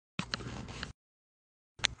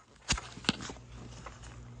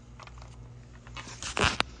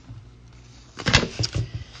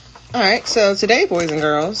Alright, so today, boys and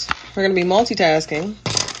girls, we're going to be multitasking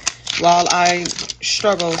while I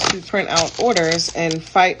struggle to print out orders and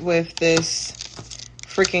fight with this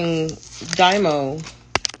freaking Dymo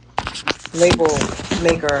label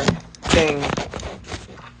maker thing.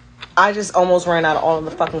 I just almost ran out of all of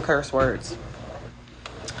the fucking curse words.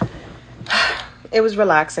 It was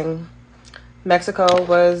relaxing. Mexico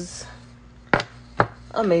was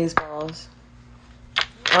amazeballs.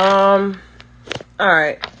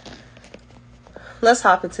 Alright. Let's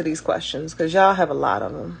hop into these questions because y'all have a lot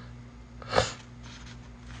of them.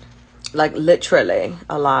 Like literally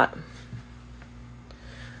a lot.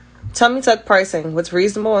 Tummy tuck pricing. What's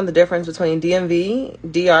reasonable and the difference between DMV,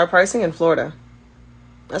 DR pricing, and Florida?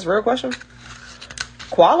 That's a real question.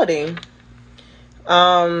 Quality.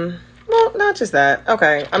 Well, not just that.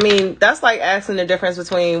 Okay. I mean, that's like asking the difference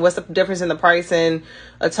between what's the difference in the price in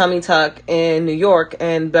a tummy tuck in New York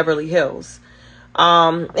and Beverly Hills.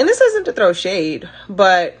 And this isn't to throw shade,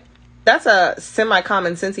 but that's a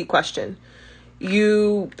semi-common sensey question.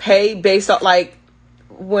 You pay based on, like,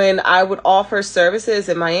 when I would offer services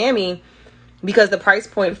in Miami, because the price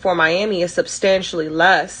point for Miami is substantially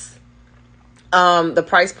less. The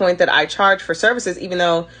price point that I charge for services, even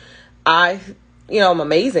though I'm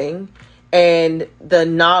amazing and the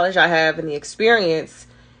knowledge I have and the experience,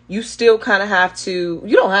 you still kind of have to,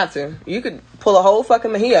 you don't have to, you could pull a whole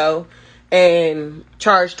fucking Mejio and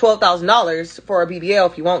charge $12,000 for a BBL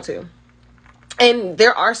if you want to. And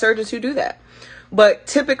there are surgeons who do that. But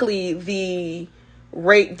typically the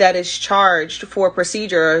rate that is charged for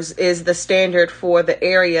procedures is the standard for the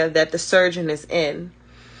area that the surgeon is in.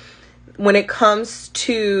 When it comes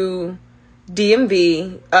to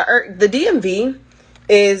DMV, the DMV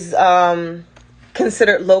is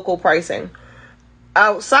considered local pricing.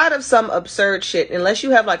 Outside of some absurd shit, unless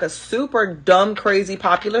you have like a super dumb, crazy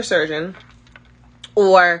popular surgeon,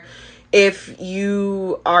 or if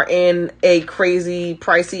you are in a crazy,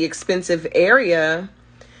 pricey, expensive area,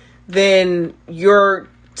 then your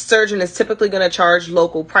surgeon is typically going to charge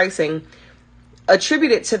local pricing,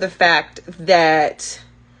 attributed to the fact that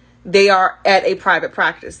they are at a private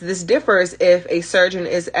practice. This differs if a surgeon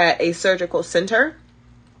is at a surgical center.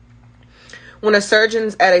 When a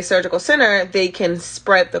surgeon's at a surgical center, they can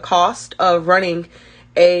spread the cost of running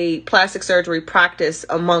a plastic surgery practice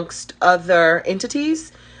amongst other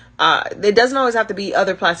entities. It doesn't always have to be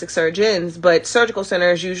other plastic surgeons, but surgical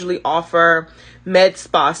centers usually offer med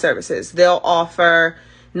spa services. They'll offer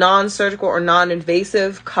non-surgical or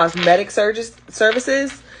non-invasive cosmetic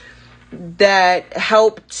services that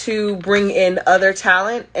help to bring in other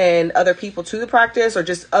talent and other people to the practice, or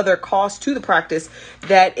just other costs to the practice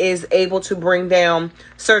that is able to bring down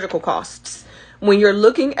surgical costs. When you're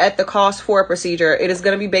looking at the cost for a procedure, it is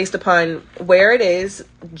going to be based upon where it is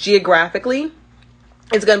geographically.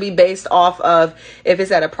 It's going to be based off of if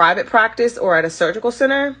it's at a private practice or at a surgical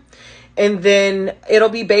center. And then it'll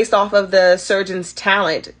be based off of the surgeon's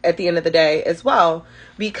talent at the end of the day as well,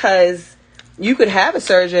 because you could have a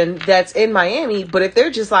surgeon that's in Miami, but if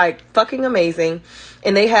they're just like fucking amazing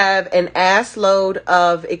and they have an ass load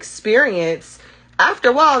of experience, after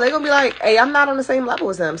a while, they're going to be like, hey, I'm not on the same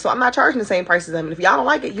level as them, so I'm not charging the same price as them. And if y'all don't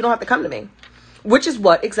like it, you don't have to come to me, which is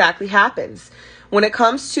what exactly happens. When it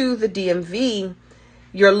comes to the DMV,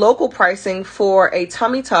 your local pricing for a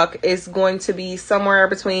tummy tuck is going to be somewhere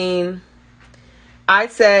between,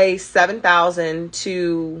 I'd say, $7,000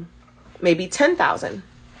 to maybe $10,000.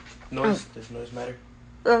 Noise? Does noise matter?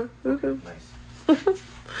 Okay. Nice.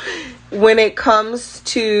 When it comes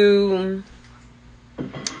to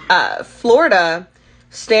Florida,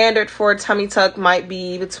 standard for a tummy tuck might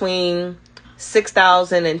be between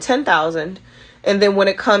 $6,000 and $10,000. And then when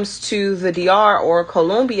it comes to the DR or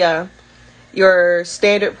Colombia, your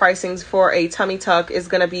standard pricings for a tummy tuck is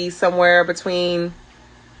going to be somewhere between,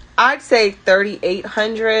 I'd say,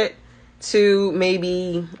 $3,800 to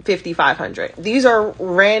maybe $5,500. These are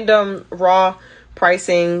random raw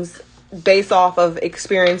pricings based off of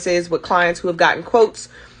experiences with clients who have gotten quotes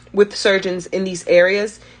with surgeons in these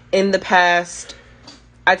areas in the past,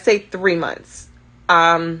 I'd say 3 months.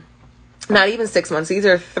 Not even 6 months. These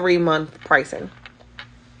are 3-month pricing.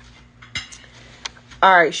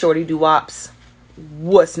 All right, shorty doo-wops.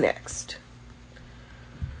 What's next?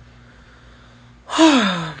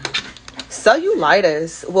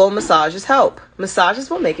 Cellulitis. Will massages help? Massages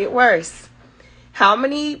will make it worse. How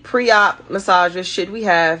many pre-op massages should we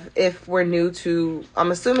have if we're new to, I'm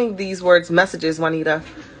assuming these words, messages, Juanita,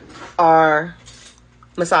 are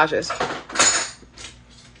massages.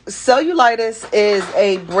 Cellulitis is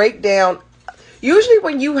a breakdown. Usually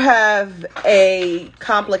when you have a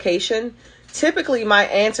complication, typically my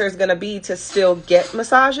answer is going to be to still get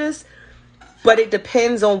massages, but it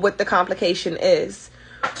depends on what the complication is.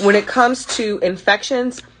 When it comes to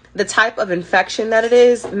infections, the type of infection that it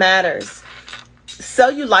is matters.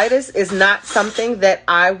 Cellulitis is not something that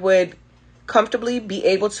I would comfortably be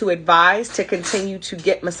able to advise to continue to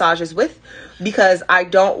get massages with, because I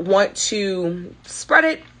don't want to spread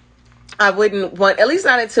it. I wouldn't want, at least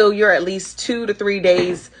not until you're at least 2 to 3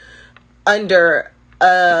 days under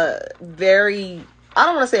a very, I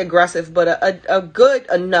don't want to say aggressive, but a good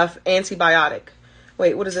enough antibiotic.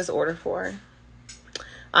 Wait, what is this order for?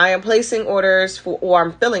 I am placing orders for, or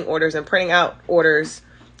I'm filling orders and printing out orders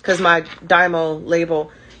because my Dymo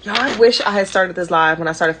label. Y'all, I wish I had started this live when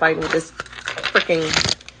I started fighting with this freaking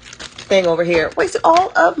thing over here. Wasted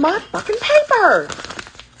all of my fucking paper.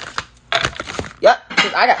 Yep,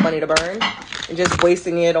 because I got money to burn and just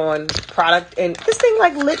wasting it on product. And this thing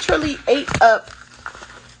like literally ate up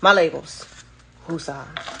my labels. Woosah.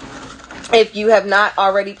 If you have not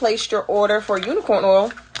already placed your order for unicorn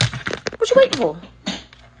oil, what you waiting for?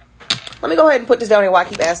 Let me go ahead and put this down here while I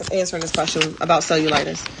keep answering this question about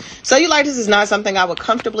cellulitis. Cellulitis is not something I would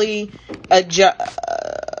comfortably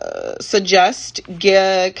suggest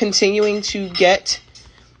continuing to get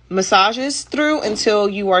massages through until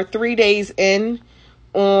you are 3 days in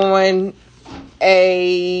on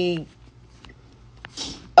an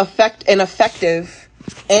effective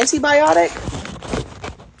antibiotic.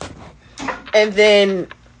 And then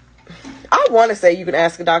I want to say you can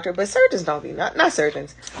ask a doctor, but surgeons don't be, not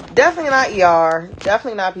surgeons. Definitely not ER.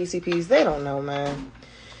 Definitely not PCPs. They don't know, man.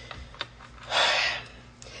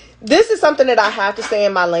 This is something that I have to stay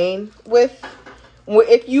in my lane with.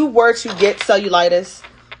 If you were to get cellulitis,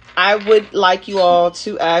 I would like you all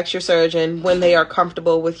to ask your surgeon when they are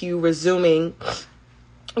comfortable with you resuming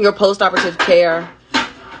your post-operative care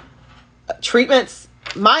treatments.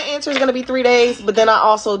 My answer is going to be 3 days, but then I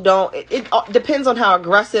also don't, it depends on how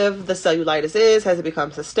aggressive the cellulitis is. Has it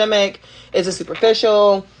become systemic? Is it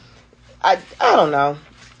superficial? I don't know.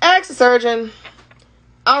 Ask the surgeon.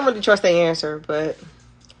 I don't really trust their answer, but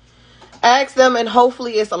ask them, and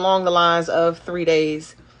hopefully it's along the lines of 3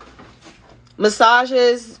 days.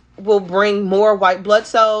 Massages will bring more white blood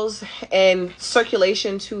cells and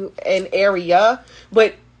circulation to an area,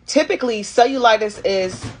 but typically cellulitis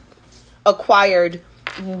is acquired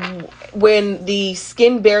when the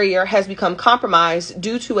skin barrier has become compromised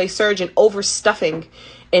due to a surgeon overstuffing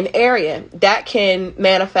an area. That can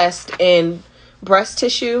manifest in breast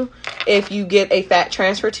tissue if you get a fat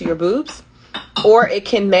transfer to your boobs, or it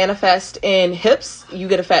can manifest in hips. You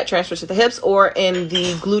get a fat transfer to the hips, or in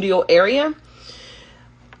the gluteal area.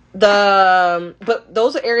 But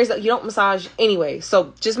those are areas that you don't massage anyway.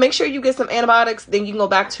 So just make sure you get some antibiotics, then you can go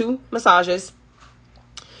back to massages.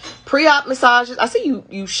 Pre-op massages. I see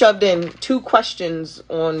you shoved in 2 questions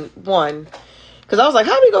on one, because I was like,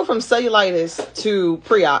 how do we go from cellulitis to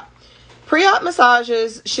pre-op? Pre-op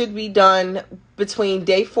massages should be done between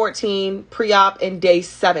day 14 pre-op and day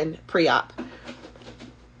 7 pre-op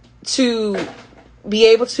to be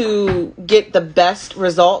able to get the best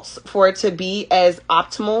results, for it to be as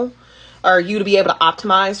optimal, or you to be able to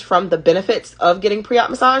optimize from the benefits of getting pre-op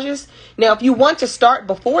massages. Now, if you want to start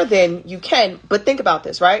before then, you can, but think about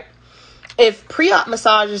this, right? If pre-op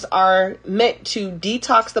massages are meant to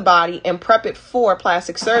detox the body and prep it for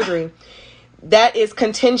plastic surgery, that is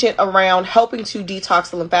contingent around helping to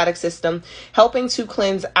detox the lymphatic system, helping to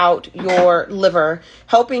cleanse out your liver,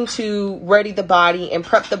 helping to ready the body and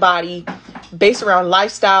prep the body based around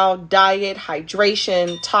lifestyle, diet,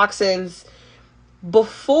 hydration, toxins,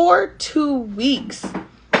 before 2 weeks.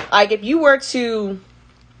 Like if you were to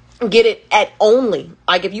get it at only,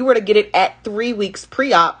 like if you were to get it at 3 weeks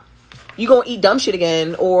pre-op, you gonna eat dumb shit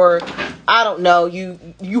again, or I don't know,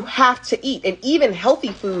 you have to eat. And even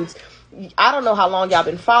healthy foods, I don't know how long y'all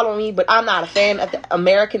been following me, but I'm not a fan of the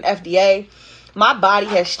American FDA. My body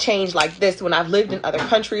has changed like this when I've lived in other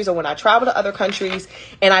countries or when I travel to other countries,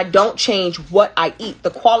 and I don't change what I eat.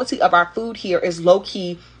 The quality of our food here is low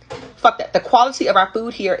key. Fuck that. The quality of our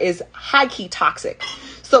food here is high key toxic.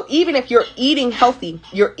 So even if you're eating healthy,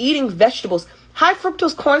 you're eating vegetables, high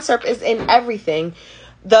fructose corn syrup is in everything.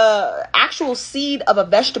 The actual seed of a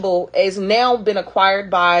vegetable is now been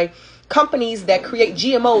acquired by companies that create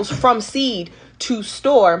GMOs from seed to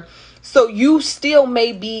store. So you still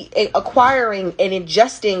may be acquiring and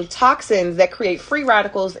ingesting toxins that create free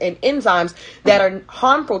radicals and enzymes that are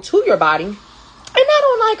harmful to your body. And not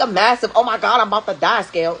on like a massive, oh my God, I'm about to die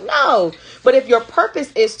scale. No. But if your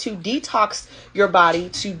purpose is to detox your body,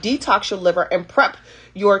 to detox your liver and prep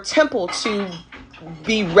your temple to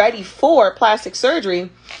be ready for plastic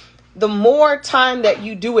surgery, the more time that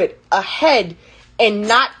you do it ahead and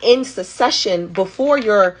not in succession before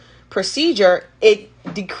your procedure, it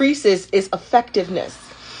decreases its effectiveness.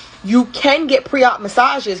 You can get pre-op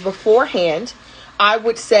massages beforehand. I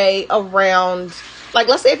would say around, like,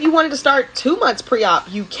 let's say if you wanted to start 2 months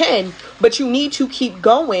pre-op, you can, but you need to keep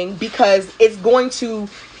going because it's going to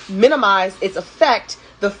minimize its effect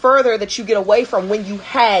the further that you get away from when you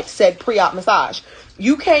had said pre-op massage.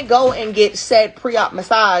 You can't go and get said pre-op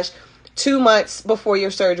massage 2 months before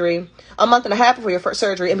your surgery, a month and a half before your first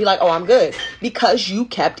surgery, and be like, oh, I'm good, because you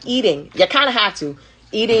kept eating. You kind of have to.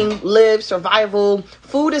 Eating lives, survival.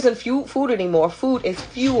 Food isn't food anymore. Food is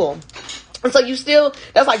fuel. And so you still,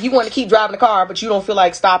 that's like you want to keep driving the car, but you don't feel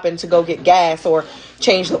like stopping to go get gas or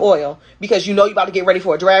change the oil because you know you're about to get ready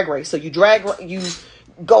for a drag race. So you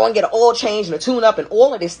go and get an oil change and a tune up and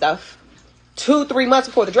all of this stuff 2-3 months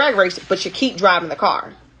before the drag race, but you keep driving the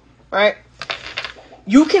car, right?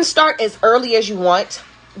 You can start as early as you want.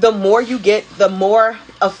 The more you get, the more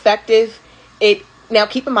effective it. Now,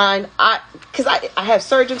 keep in mind, because I have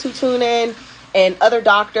surgeons who tune in and other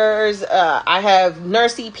doctors. I have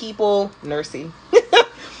nursey.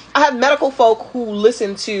 I have medical folk who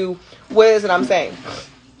listen to what is it I'm saying.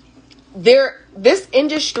 This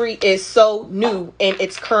industry is so new in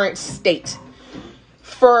its current state.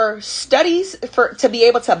 For studies, to be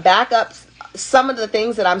able to back up some of the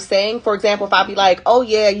things that I'm saying, for example, if I be like, oh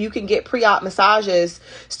yeah, you can get pre-op massages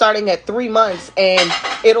starting at 3 months and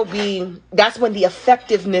that's when the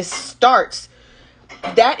effectiveness starts.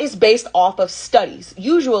 That is based off of studies,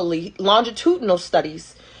 usually longitudinal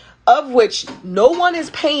studies, of which no one is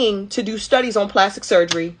paying to do studies on plastic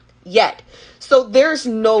surgery yet. So there's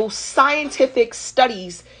no scientific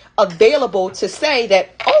studies available to say that,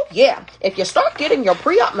 oh yeah, if you start getting your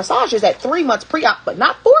pre-op massages at 3 months pre-op, but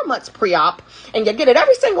not 4 months pre-op, and you get it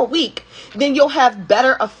every single week, then you'll have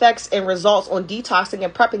better effects and results on detoxing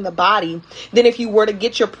and prepping the body than if you were to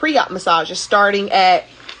get your pre-op massages starting at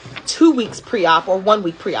 2 weeks pre-op or 1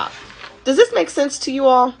 week pre-op. Does this make sense to you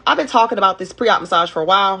all? I've been talking about this pre-op massage for a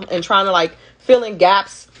while and trying to like fill in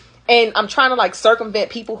gaps, and I'm trying to like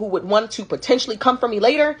circumvent people who would want to potentially come for me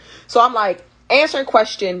later. So I'm like answering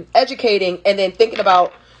question, educating, and then thinking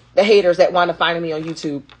about the haters that wind up finding me on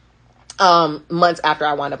YouTube months after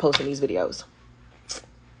I wind up posting these videos.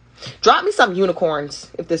 Drop me some unicorns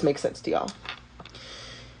if this makes sense to y'all.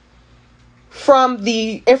 From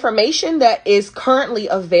the information that is currently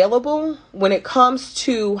available when it comes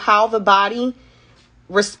to how the body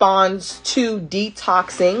responds to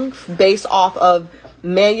detoxing based off of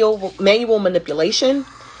manual manipulation,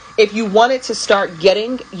 if you wanted to start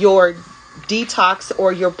getting your detox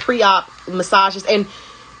or your pre-op massages, and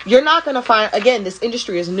you're not going to find, again, this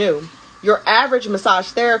industry is new. Your average massage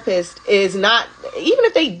therapist is not, even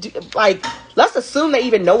if they do, like, let's assume they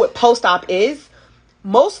even know what post-op is.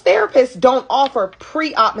 Most therapists don't offer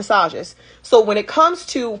pre-op massages. So when it comes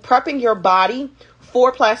to prepping your body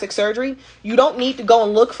for plastic surgery, you don't need to go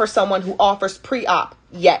and look for someone who offers pre-op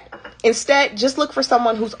yet. Instead, just look for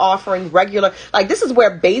someone who's offering regular, like this is where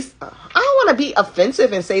I don't want to be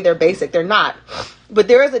offensive and say they're basic. They're not. But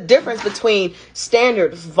there is a difference between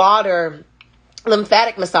standard VOD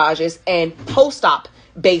lymphatic massages and post-op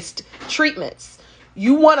based treatments.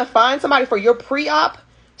 You want to find somebody for your pre-op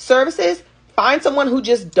services, find someone who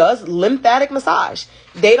just does lymphatic massage.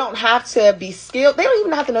 They don't have to be skilled. They don't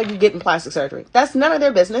even have to know you getting plastic surgery. That's none of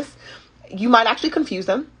their business. You might actually confuse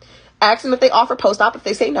them. Ask them if they offer post-op. If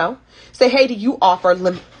they say no, say, hey, do you offer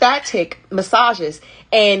lymphatic massages?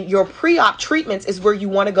 And your pre-op treatments is where you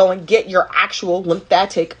want to go and get your actual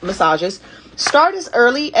lymphatic massages. Start as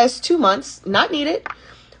early as 2 months, not needed.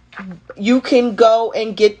 You can go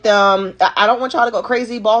and get them. I don't want y'all to go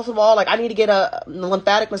crazy, balls to wall. Like, I need to get a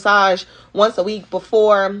lymphatic massage once a week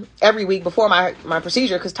every week before my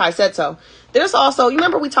procedure because Ty said so. There's also, you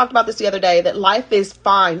remember we talked about this the other day, that life is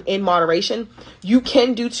fine in moderation. You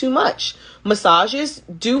can do too much. Massages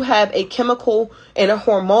do have a chemical and a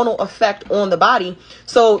hormonal effect on the body.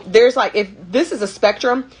 So there's like, if this is a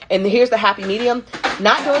spectrum and here's the happy medium,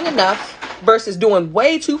 not doing enough versus doing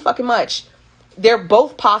way too fucking much. They're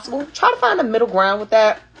both possible. Try to find a middle ground with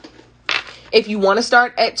that. If you want to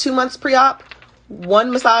start at 2 months pre-op,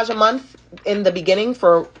 1 massage a month in the beginning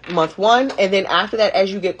for month 1. And then after that,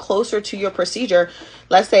 as you get closer to your procedure,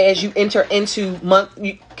 let's say as you enter into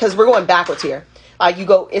because we're going backwards here. You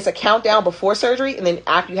go, it's a countdown before surgery. And then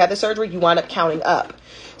after you have the surgery, you wind up counting up.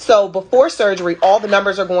 So before surgery, all the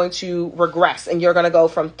numbers are going to regress and you're going to go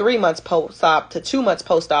from 3 months post-op to 2 months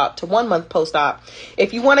post-op to 1 month post-op.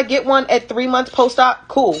 If you want to get one at 3 months post-op,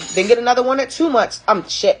 cool. Then get another one at 2 months.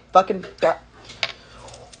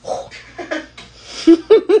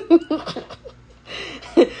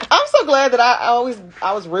 I'm so glad that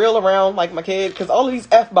I was real around like my kid, because all of these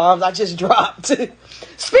F-bombs I just dropped.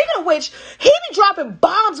 Speaking of which, he be dropping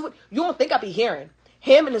bombs. You don't think I be hearing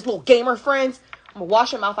him and his little gamer friends? I'm gonna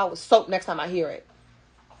wash your mouth out with soap next time I hear it.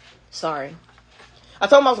 Sorry. I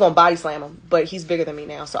told him I was gonna body slam him, but he's bigger than me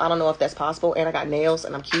now, so I don't know if that's possible. And I got nails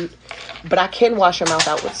and I'm cute, but I can wash your mouth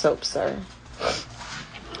out with soap, sir.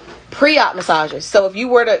 Pre-op massages. So if you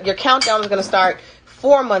were to, your countdown is gonna start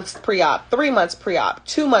 4 months pre-op, 3 months pre-op,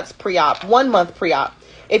 2 months pre-op, 1 month pre-op.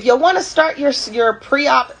 If you want to start your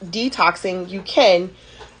pre-op detoxing, you can.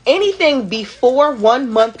 Anything before 1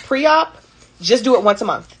 month pre-op, just do it once a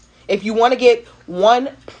month. If you want to get one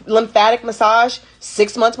lymphatic massage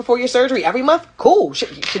 6 months before your surgery every month, cool. You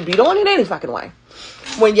should be doing it any fucking way.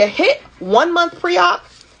 When you hit 1 month pre-op,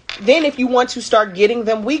 then if you want to start getting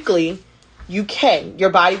them weekly, you can. Your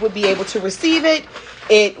body would be able to receive it.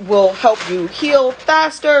 It will help you heal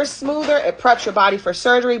faster, smoother. It preps your body for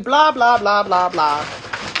surgery, blah, blah, blah, blah, blah.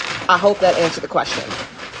 I hope that answered the question.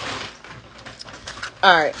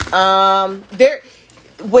 All right.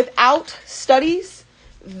 Without studies,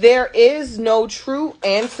 there is no true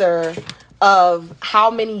answer of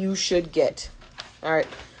how many you should get. All right.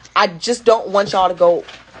 I just don't want y'all to go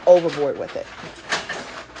overboard with it.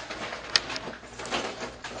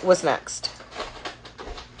 What's next?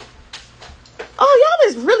 Oh, y'all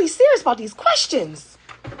is really serious about these questions.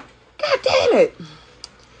 God damn it.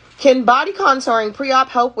 Can body contouring pre-op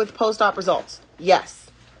help with post-op results? Yes.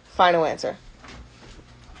 Final answer.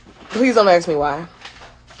 Please don't ask me why.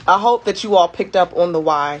 I hope that you all picked up on the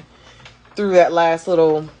why through that last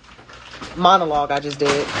little monologue I just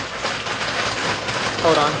did.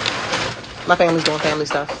 Hold on. My family's doing family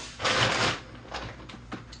stuff.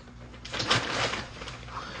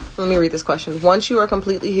 Let me read this question. Once you are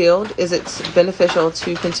completely healed, is it beneficial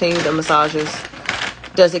to continue the massages?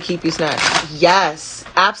 Does it keep you snatched? Yes,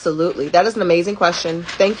 absolutely. That is an amazing question.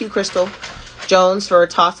 Thank you, Crystal Jones, for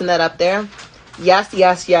tossing that up there. Yes,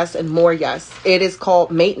 yes, yes, and more yes. It is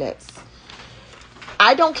called maintenance.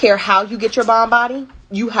 I don't care how you get your bomb body.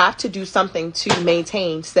 You have to do something to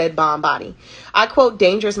maintain said bomb body. I quote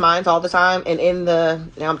Dangerous Minds all the time. And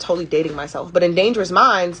now I'm totally dating myself, but in Dangerous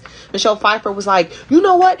Minds, Michelle Pfeiffer was like, you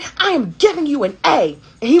know what? I am giving you an A.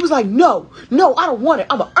 And he was like, no, I don't want it.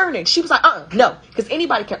 I'm going to earn it. She was like, no, because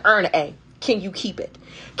anybody can earn an A. Can you keep it?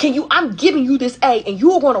 I'm giving you this A and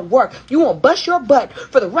you are going to work. You want to bust your butt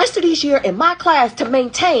for the rest of this year in my class to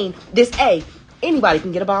maintain this A. Anybody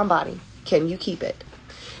can get a bomb body. Can you keep it?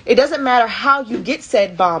 It doesn't matter how you get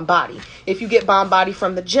said bomb body. If you get bomb body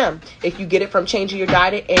from the gym, if you get it from changing your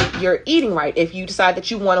diet and you're eating right, if you decide that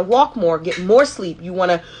you want to walk more, get more sleep, you want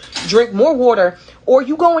to drink more water, or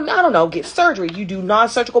you go and, I don't know, get surgery, you do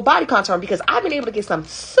non-surgical body contouring, because I've been able to get some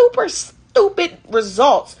super stupid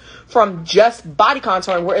results from just body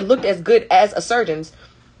contouring where it looked as good as a surgeon's.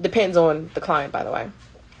 Depends on the client, by the way.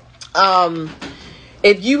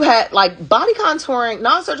 If you had like body contouring,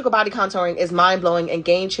 non-surgical body contouring is mind-blowing and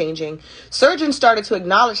game-changing. Surgeons started to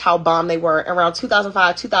acknowledge how bomb they were around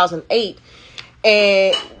 2005, 2008.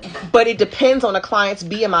 But it depends on a client's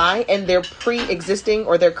BMI and their pre-existing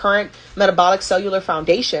or their current metabolic cellular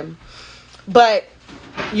foundation. But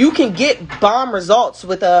you can get bomb results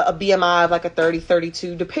with a BMI of like a 30,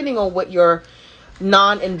 32, depending on what your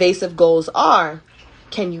non-invasive goals are.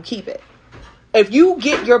 Can you keep it? If you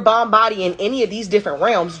get your bomb body in any of these different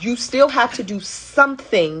realms, you still have to do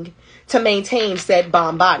something to maintain said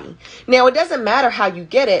bomb body. Now, it doesn't matter how you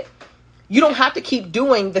get it. You don't have to keep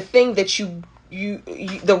doing the thing that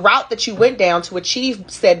the route that you went down to achieve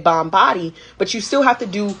said bomb body, but you still have to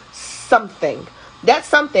do something. That's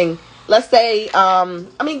something. Let's say,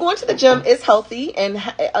 going to the gym is healthy and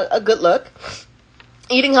a good look.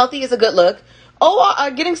 Eating healthy is a good look.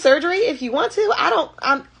 Getting surgery if you want to. I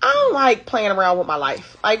don't like playing around with my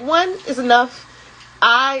life. Like, one is enough.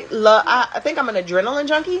 I think I'm an adrenaline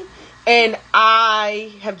junkie, and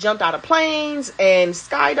I have jumped out of planes and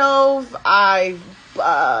skydove. I've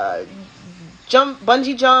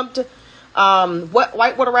bungee jumped,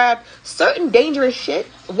 whitewater raft, certain dangerous shit.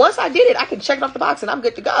 Once I did it, I can check it off the box and I'm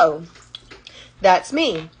good to go. That's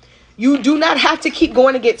me. You do not have to keep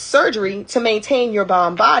going to get surgery to maintain your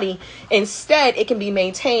bomb body. Instead, it can be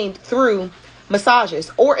maintained through massages,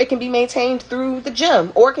 or it can be maintained through the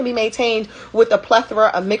gym, or it can be maintained with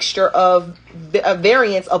a mixture of a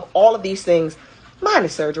variance of all of these things,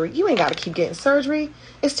 minus surgery. You ain't got to keep getting surgery.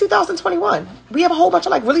 It's 2021. We have a whole bunch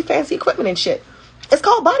of like really fancy equipment and shit. It's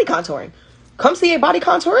called body contouring. Come see a body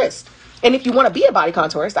contourist. And if you want to be a body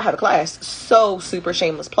contourist, I have a class, so super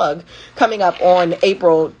shameless plug, coming up on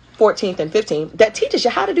April 14th and 15th that teaches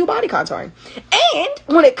you how to do body contouring. And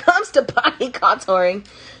when it comes to body contouring,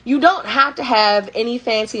 you don't have to have any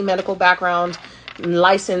fancy medical background,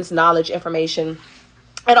 license, knowledge, information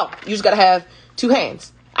at all. You just got to have 2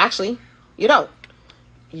 hands. Actually, you don't.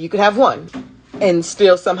 You could have 1 and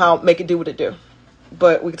still somehow make it do what it do.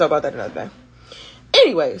 But we can talk about that another day.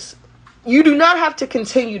 Anyways, you do not have to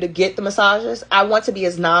continue to get the massages. I want to be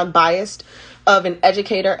as non-biased of an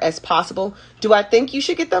educator as possible. Do I think you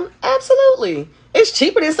should get them? Absolutely. It's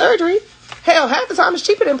cheaper than surgery. Hell, half the time it's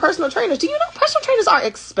cheaper than personal trainers. Do you know personal trainers are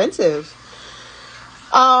expensive?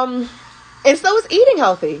 And so is eating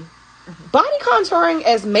healthy. Body contouring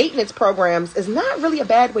as maintenance programs is not really a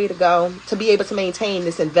bad way to go to be able to maintain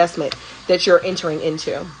this investment that you're entering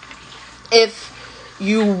into. If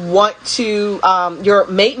you want to, your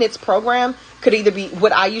maintenance program could either be,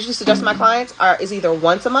 what I usually suggest to my clients is either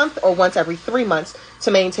once a month or once every 3 months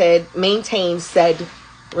to maintain said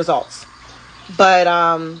results. But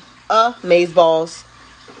a maze balls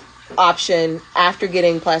option after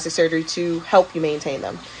getting plastic surgery to help you maintain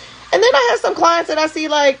them. And then I have some clients that I see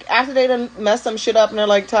like after they done mess some shit up and they're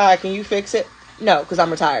like, Ty, can you fix it? No, because I'm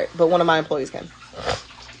retired, but one of my employees can.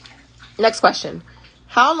 Next question.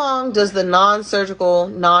 How long does the non-surgical,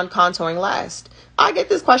 non-contouring last? I get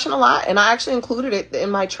this question a lot, and I actually included it in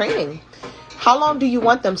my training. How long do you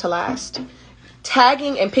want them to last?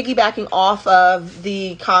 Tagging and piggybacking off of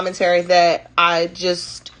the commentary that I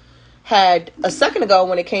just had a second ago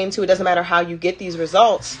when it came to it doesn't matter how you get these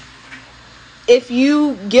results. If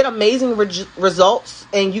you get amazing results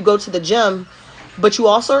and you go to the gym, but you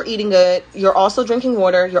also are eating good, you're also drinking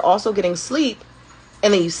water, you're also getting sleep,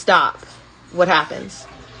 and then you stop, what happens?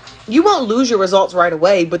 You won't lose your results right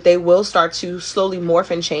away, but they will start to slowly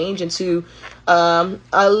morph and change into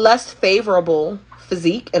a less favorable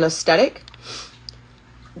physique and aesthetic.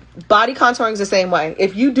 Body contouring is the same way.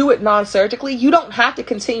 If you do it non-surgically, you don't have to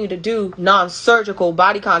continue to do non-surgical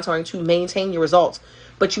body contouring to maintain your results,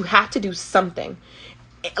 but you have to do something.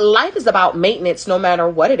 Life is about maintenance no matter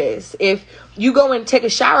what it is. If you go and take a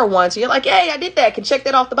shower once and you're like, hey, I did that, can check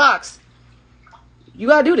that off the box. You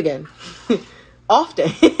gotta do it again.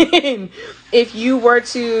 Often. If you were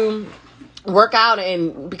to work out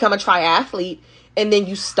and become a triathlete and then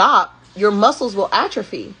you stop, your muscles will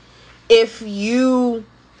atrophy. If you,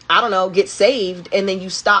 I don't know, get saved and then you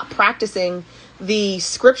stop practicing the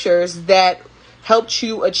scriptures that helped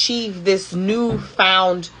you achieve this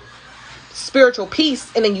newfound spiritual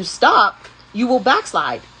peace and then you stop, you will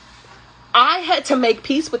backslide. I had to make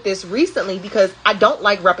peace with this recently because I don't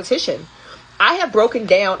like repetition. I have broken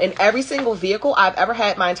down in every single vehicle I've ever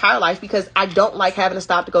had my entire life because I don't like having to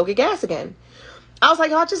stop to go get gas again. I was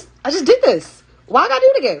like, I just did this. Why I gotta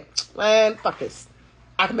do it again? Man, fuck this.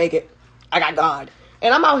 I can make it. I got God.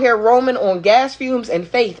 And I'm out here roaming on gas fumes and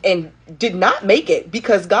faith and did not make it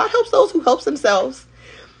because God helps those who helps themselves.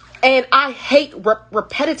 And I hate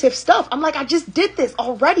repetitive stuff. I'm like, I just did this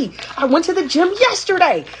already. I went to the gym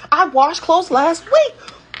yesterday. I washed clothes last week.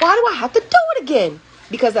 Why do I have to do it again?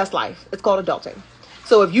 Because that's life. It's called adulting.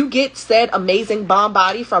 So if you get said amazing bomb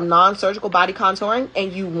body from non-surgical body contouring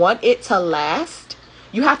and you want it to last,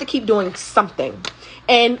 you have to keep doing something.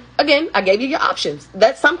 And again, I gave you your options.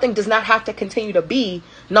 That something does not have to continue to be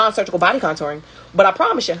non-surgical body contouring. But I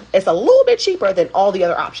promise you, it's a little bit cheaper than all the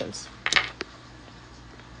other options.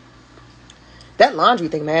 That laundry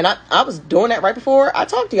thing, man, I was doing that right before I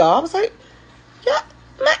talked to y'all. I was like, yeah,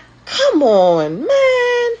 man, come on,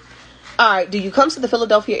 man. All right, do you come to the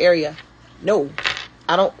Philadelphia area? No,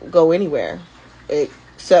 I don't go anywhere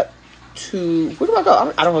except to, where do I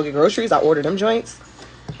go? I don't go get groceries. I order them joints.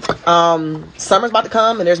 Summer's about to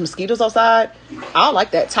come and there's mosquitoes outside. I don't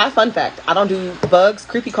like that. Ty, fun fact, I don't do bugs,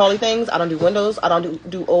 creepy crawly things. I don't do windows. I don't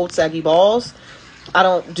do old saggy balls. I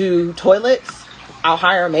don't do toilets. I'll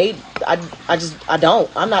hire a maid. I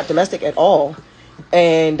don't. I'm not domestic at all.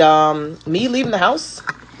 And me leaving the house,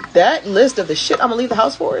 that list of the shit I'm gonna leave the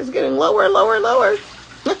house for is getting lower and lower and lower.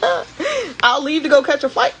 I'll leave to go catch a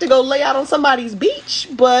flight to go lay out on somebody's beach,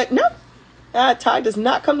 but no, Ty does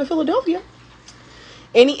not come to Philadelphia.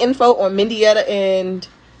 Any info on Mendieta and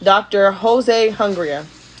Dr. Jose Hungria?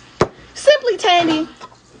 Simply Tandy.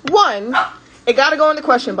 1, it gotta go in the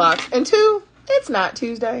question box, and 2, it's not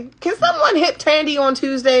Tuesday. Can someone hit Tandy on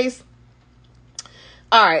Tuesdays?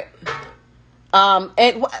 All right.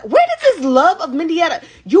 And where does this love of Mendieta?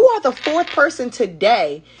 You are the 4th person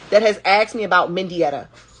today that has asked me about Mendieta.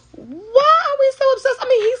 Why are we so obsessed? I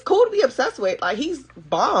mean, he's cool to be obsessed with. Like, he's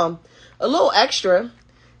bomb. A little extra.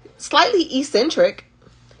 Slightly eccentric.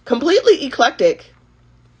 Completely eclectic.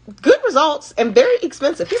 Good results. And very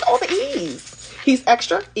expensive. He's all the E's. He's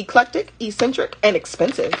extra, eclectic, eccentric, and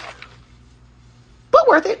expensive. But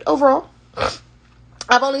worth it overall.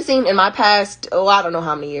 I've only seen in my past, I don't know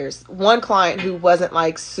how many years, one client who wasn't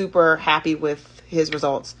like super happy with his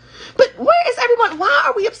results. But where is everyone? Why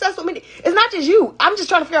are we obsessed with Mindy? It's not just you. I'm just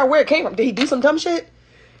trying to figure out where it came from. Did he do some dumb shit?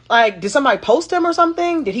 Like, did somebody post him or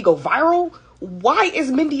something? Did he go viral? Why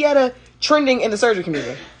is Mendieta trending in the surgery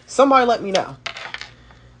community? Somebody let me know.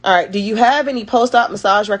 All right. Do you have any post-op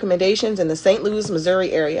massage recommendations in the St. Louis,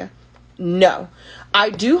 Missouri area? No. I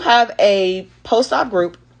do have a post-op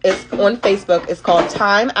group. It's on Facebook. It's called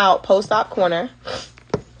Taime Out postOp Corner.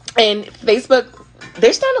 And Facebook,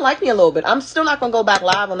 they're starting to like me a little bit. I'm still not going to go back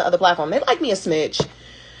live on the other platform. They like me a smidge.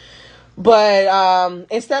 But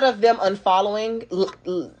instead of them unfollowing,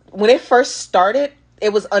 when it first started,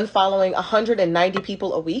 it was unfollowing 190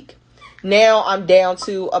 people a week. Now I'm down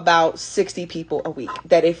to about 60 people a week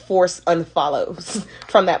that it force unfollows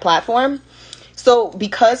from that platform. So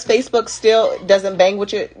because Facebook still doesn't bang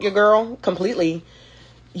with your girl completely,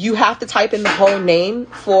 you have to type in the whole name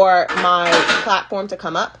for my platform to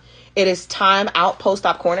come up. It is Taime Out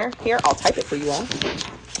postOp Corner. Here, I'll type it for you all.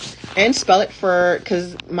 And spell it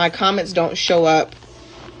because my comments don't show up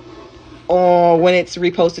or when it's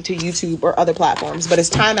reposted to YouTube or other platforms. But it's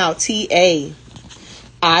Taime Out, TAIME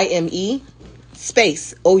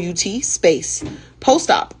space OUT space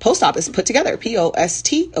postOp. Postop is put together,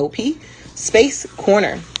 POSTOP space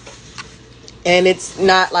corner. And it's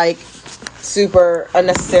not like super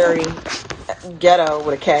unnecessary ghetto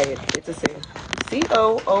with a K. It's a C.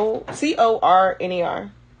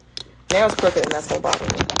 CORNER. Now it's crooked and that's gonna bother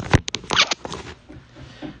me.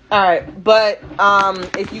 All right, but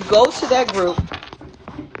if you go to that group,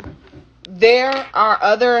 there are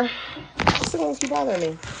other. What's going to keep bothering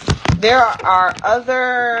me? There are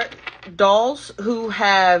other dolls who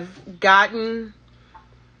have gotten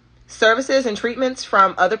services and treatments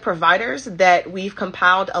from other providers that we've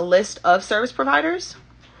compiled a list of service providers.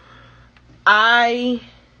 I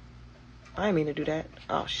didn't mean to do that.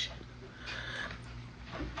 Oh shit.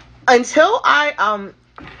 Until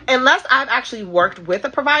unless I've actually worked with a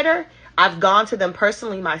provider, I've gone to them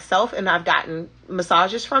personally myself and I've gotten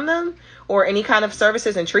massages from them or any kind of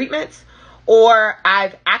services and treatments, or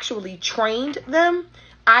I've actually trained them,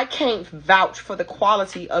 I can't vouch for the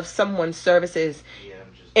quality of someone's services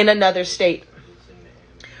in another state.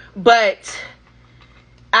 But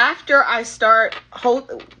after I start,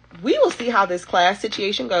 we will see how this class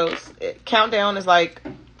situation goes. Countdown is like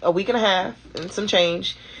a week and a half and some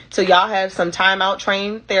change. So y'all have some Taime Out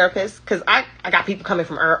trained therapists, because I got people coming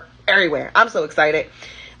from everywhere. I'm so excited.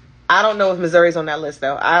 I don't know if Missouri's on that list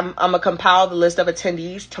though. I'm gonna compile the list of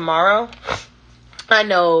attendees tomorrow. I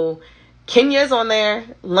know Kenya's on there,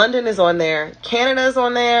 London is on there, Canada's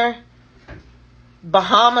on there,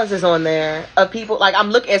 Bahamas is on there. Of people, like,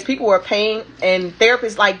 I'm looking as people are paying, and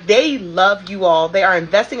therapists, like, they love you all. They are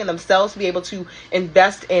investing in themselves to be able to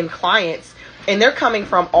invest in clients, and they're coming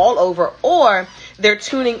from all over, or they're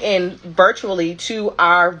tuning in virtually to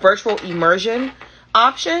our virtual immersion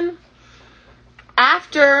option.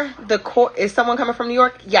 After the court, is someone coming from New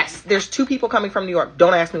York? Yes, there's 2 people coming from New York.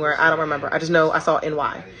 Don't ask me where. I don't remember. I just know I saw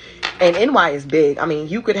NY. And NY is big. I mean,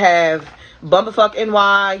 you could have Bumblefuck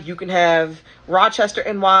NY. You can have Rochester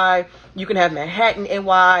NY. You can have Manhattan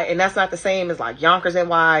NY. And that's not the same as like Yonkers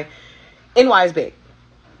NY. NY is big.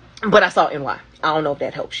 But I saw NY. I don't know if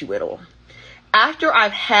that helps you at all. After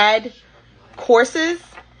I've had courses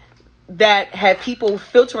that have people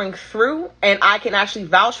filtering through and I can actually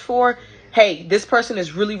vouch for, hey, this person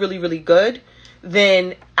is really, really, really good,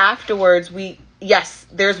 then afterwards yes,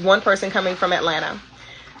 there's one person coming from Atlanta.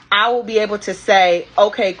 I will be able to say,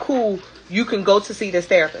 okay, cool, you can go to see this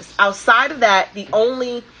therapist. Outside of that, the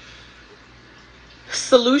only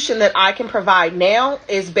solution that I can provide now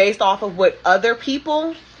is based off of what other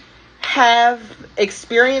people have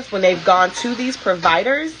experienced when they've gone to these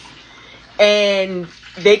providers, and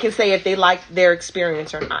they can say if they like their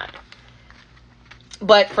experience or not.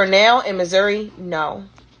 But for now in Missouri, no.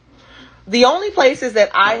 The only places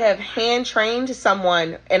that I have hand trained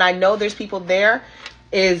someone, and I know there's people there,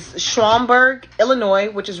 is Schaumburg, Illinois,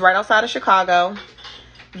 which is right outside of Chicago.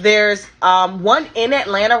 There's one in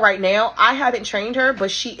Atlanta right now. I haven't trained her,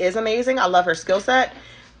 but she is amazing. I love her skill set.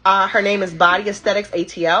 Her name is Body Aesthetics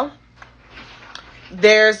ATL.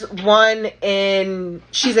 There's one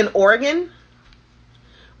she's in Oregon,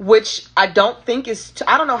 which I don't think is,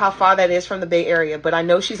 I don't know how far that is from the Bay Area, but I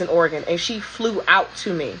know she's in Oregon, and she flew out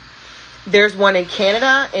to me. There's one in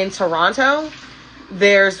Canada, in Toronto.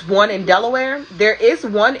 There's one in Delaware. There is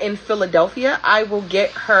one in Philadelphia. I will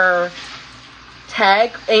get her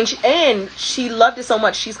tag, and she loved it so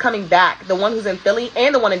much, she's coming back. The one who's in Philly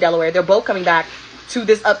and the one in Delaware, they're both coming back to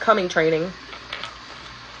this upcoming training.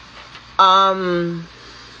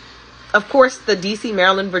 Of course, the DC,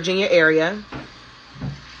 Maryland, Virginia area.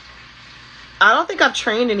 I don't think I've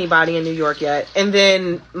trained anybody in New York yet. And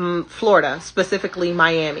then Florida, specifically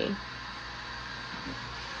Miami.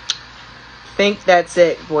 Think that's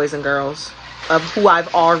it, boys and girls, of who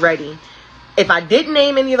I've already. If I didn't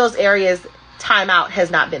name any of those areas, Taime Out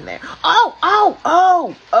has not been there. Oh,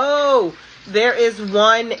 there is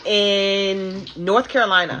one in North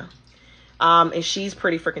Carolina. And she's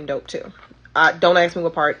pretty freaking dope too. Don't ask me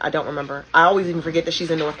what part. I don't remember. I always even forget that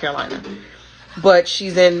she's in North Carolina. But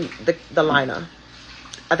she's in the Lina.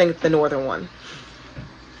 I think it's the northern one.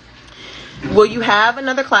 Will you have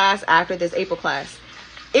another class after this April class?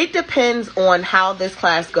 It depends on how this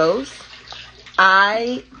class goes.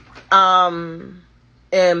 I am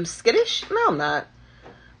skittish. No, I'm not.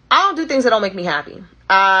 I don't do things that don't make me happy.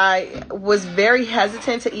 I was very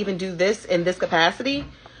hesitant to even do this in this capacity.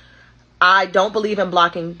 I don't believe in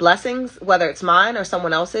blocking blessings, whether it's mine or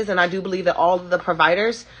someone else's. And I do believe that all of the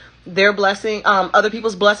providers, their blessing, other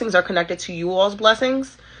people's blessings are connected to you all's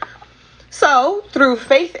blessings. So through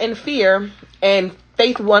faith and fear, and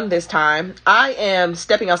faith won this time, I am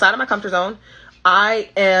stepping outside of my comfort zone. I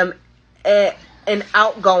am an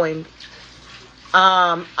outgoing.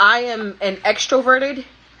 I am an extroverted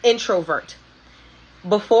introvert.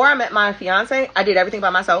 Before I met my fiance, I did everything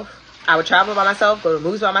by myself. I would travel by myself, go to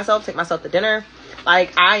movies by myself, take myself to dinner.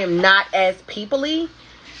 Like, I am not as people-y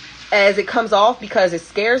as it comes off because it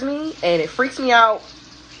scares me and it freaks me out.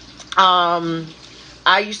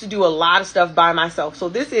 I used to do a lot of stuff by myself. So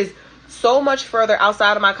this is so much further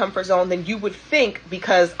outside of my comfort zone than you would think,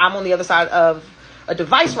 because I'm on the other side of a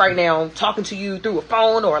device right now talking to you through a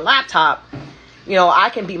phone or a laptop. You know, I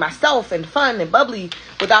can be myself and fun and bubbly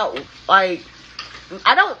without, like,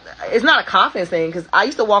 it's not a confidence thing, because I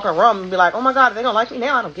used to walk around and be like, oh my God, they don't like me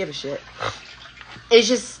now. I don't give a shit. It's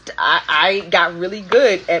just, I got really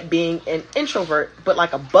good at being an introvert, but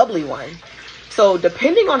like a bubbly one. So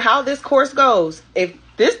depending on how this course goes, if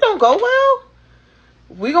this don't go well,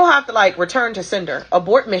 we gonna have to like return to sender,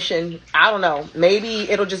 abort mission. I don't know. Maybe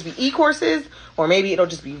it'll just be e-courses, or maybe it'll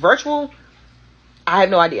just be virtual. I have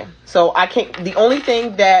no idea. So I can't, the only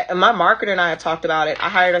thing that my marketer and I have talked about it, I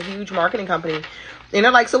hired a huge marketing company. And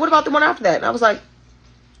they're like, so what about the one after that? And I was like,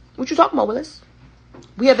 what you talking about, Willis?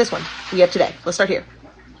 We have this one. We have today. Let's start here.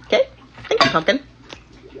 Okay? Thank you, pumpkin.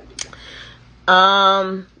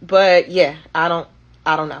 But yeah, I don't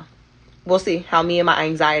know. We'll see how me and my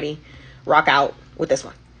anxiety rock out with this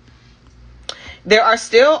one. There are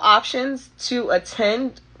still options to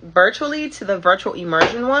attend virtually to the virtual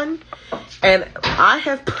immersion one. And I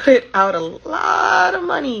have put out a lot of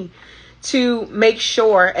money to make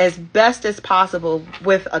sure, as best as possible,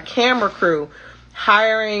 with a camera crew,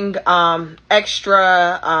 hiring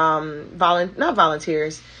extra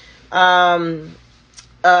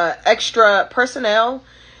extra personnel,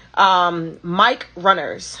 mic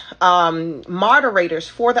runners, moderators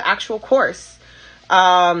for the actual course,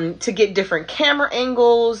 to get different camera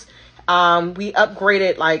angles. We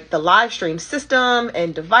upgraded like the live stream system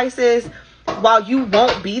and devices. While you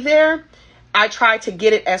won't be there, I try to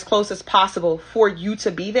get it as close as possible for you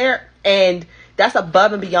to be there. And that's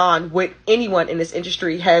above and beyond what anyone in this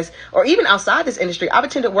industry has, or even outside this industry. I've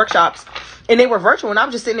attended workshops and they were virtual, and I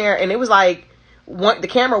was just sitting there and it was like, the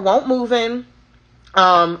camera won't move in.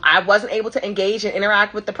 I wasn't able to engage and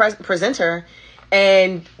interact with the presenter,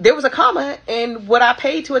 and there was a comma in what I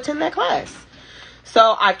paid to attend that class.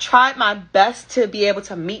 So I've tried my best to be able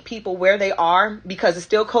to meet people where they are, because it's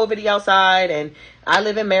still COVID outside, and I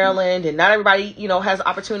live in Maryland, and not everybody, has the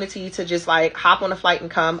opportunity to just like hop on a flight and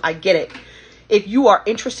come. I get it. If you are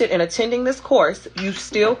interested in attending this course, you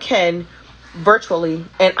still can virtually,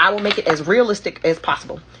 and I will make it as realistic as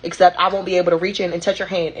possible, except I won't be able to reach in and touch your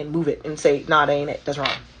hand and move it and say, nah, that ain't it. That's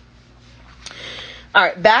wrong. All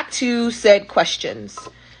right, back to said questions.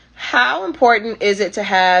 How important is it to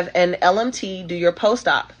have an LMT do your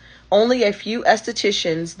postOp? Only a few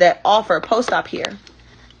estheticians that offer postOp here.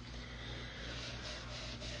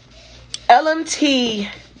 LMT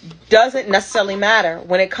doesn't necessarily matter.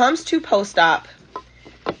 When it comes to postOp,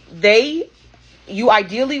 you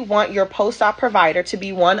ideally want your postOp provider to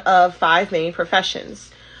be one of 5 main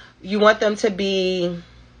professions. You want them to be,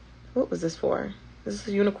 what was this for? Is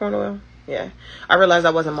this unicorn oil? Yeah. I realized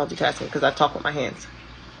I wasn't multitasking because I talk with my hands.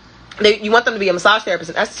 You want them to be a massage therapist,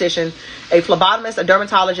 an esthetician, a phlebotomist, a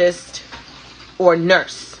dermatologist, or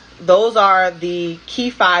nurse. Those are the key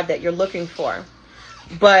 5 that you're looking for.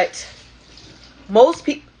 But most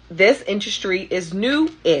people, this industry is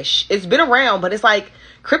new-ish. It's been around, but it's like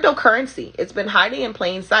cryptocurrency. It's been hiding in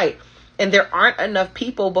plain sight. And there aren't enough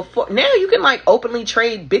people before. Now you can like openly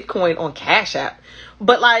trade Bitcoin on Cash App.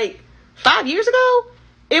 But like 5 years ago,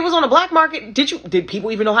 it was on the black market. Did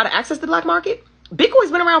people even know how to access the black market?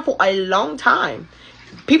 Bitcoin's been around for a long time.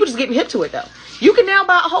 People just getting hip to it though. You can now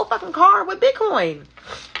buy a whole fucking car with Bitcoin.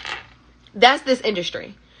 That's this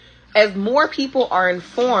industry. As more people are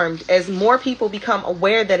informed, as more people become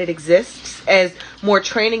aware that it exists, as more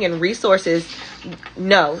training and resources,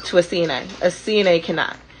 no to a CNA. A CNA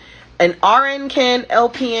cannot. An RN can,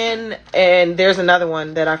 LPN, and there's another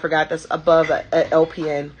one that I forgot that's above a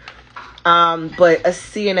LPN. But a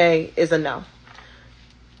CNA is a no.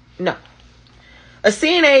 No. A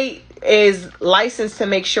CNA is licensed to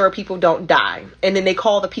make sure people don't die. And then they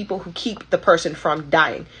call the people who keep the person from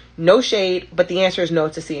dying. No shade, but the answer is no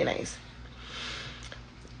to CNAs.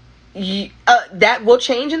 That will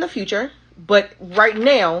change in the future. But right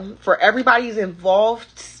now, for everybody's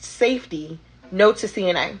involved safety, no to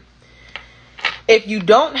CNA. If you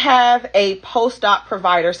don't have a post-op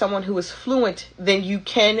provider, someone who is fluent, then you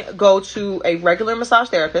can go to a regular massage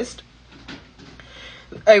therapist.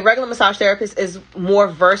 A regular massage therapist is more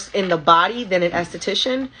versed in the body than an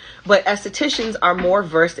esthetician, but estheticians are more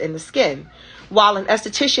versed in the skin. While an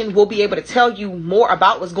esthetician will be able to tell you more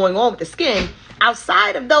about what's going on with the skin,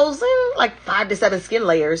 outside of those like 5 to 7 skin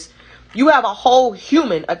layers, you have a whole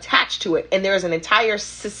human attached to it, and there's an entire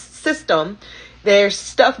system. There's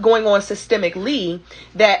stuff going on systemically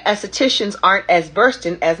that estheticians aren't as versed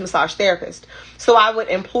in as massage therapists. So I would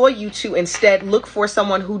implore you to instead look for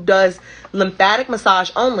someone who does lymphatic massage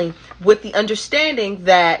only, with the understanding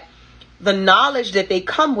that the knowledge that they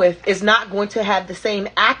come with is not going to have the same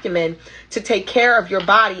acumen to take care of your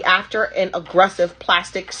body after an aggressive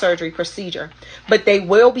plastic surgery procedure. But they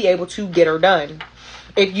will be able to get her done.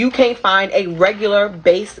 If you can't find a regular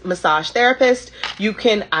base massage therapist, you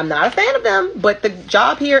can, I'm not a fan of them, but the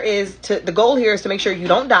goal here is to make sure you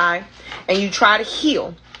don't die and you try to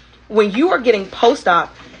heal. When you are getting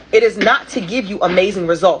post-op, it is not to give you amazing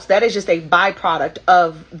results. That is just a byproduct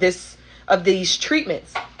of these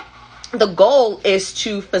treatments. The goal is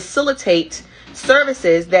to facilitate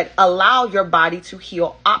services that allow your body to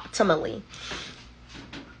heal optimally.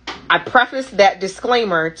 I preface that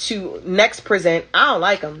disclaimer to next present. I don't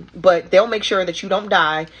like them, but they'll make sure that you don't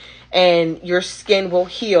die and your skin will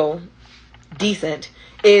heal decent.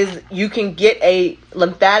 Is you can get a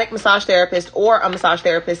lymphatic massage therapist or a massage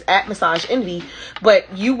therapist at Massage Envy,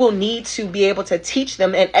 but you will need to be able to teach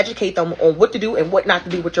them and educate them on what to do and what not to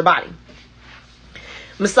do with your body.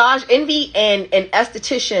 Massage Envy and an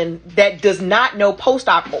esthetician that does not know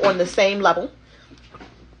post-op are on the same level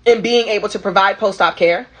in being able to provide post-op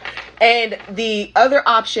care. And the other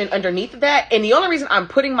option underneath that, and the only reason I'm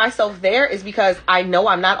putting myself there is because I know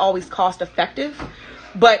I'm not always cost effective,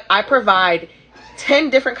 but I provide 10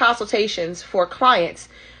 different consultations for clients.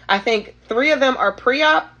 I think 3 of them are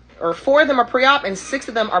pre-op, or 4 of them are pre-op, and 6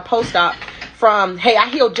 of them are post-op. From, hey, I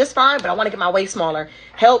healed just fine, but I want to get my waist smaller.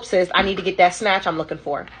 Help, sis, I need to get that snatch I'm looking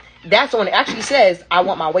for. That's when it actually says, I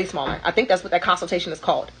want my waist smaller. I think that's what that consultation is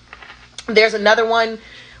called. There's another one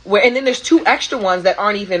and then there's 2 extra ones that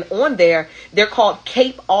aren't even on there. They're called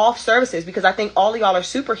cape off services, because I think all of y'all are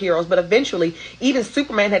superheroes, but eventually even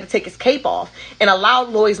Superman had to take his cape off and allow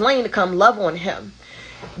Lois Lane to come love on him.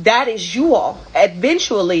 That is you all.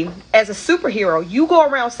 Eventually, as a superhero, you go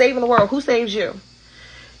around saving the world. Who saves you?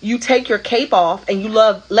 You take your cape off and you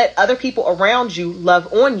let other people around you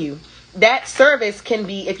love on you. That service can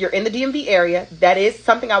be, if you're in the DMV area, that is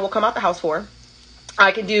something I will come out the house for.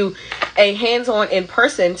 I can do a hands-on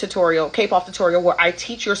in-person tutorial, cape off tutorial, where I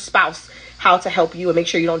teach your spouse how to help you and make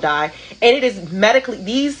sure you don't die. And it is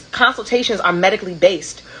these consultations are medically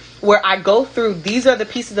based, where I go through, these are the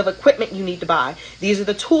pieces of equipment you need to buy. These are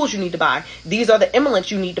the tools you need to buy. These are the emolents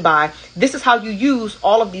you need to buy. This is how you use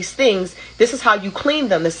all of these things. This is how you clean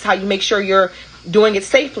them. This is how you make sure you're doing it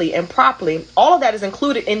safely and properly. All of that is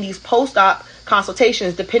included in these post-op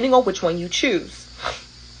consultations, depending on which one you choose.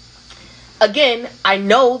 Again, I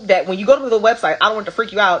know that when you go to the website, I don't want to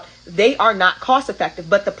freak you out, they are not cost effective,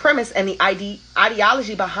 but the premise and the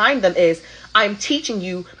ideology behind them is I'm teaching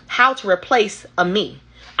you how to replace a me.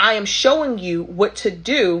 I am showing you what to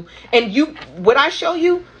do, and what I show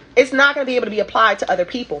you, it's not going to be able to be applied to other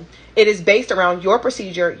people. It is based around your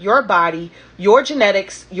procedure, your body, your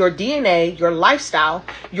genetics, your DNA, your lifestyle,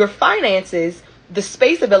 your finances, the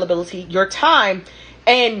space availability, your time.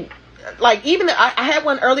 And like, even I had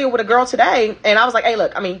one earlier with a girl today, and I was like, hey,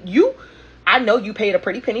 look, I know you paid a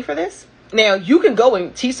pretty penny for this. Now you can go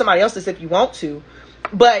and teach somebody else this if you want to,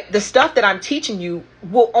 But the stuff that I'm teaching you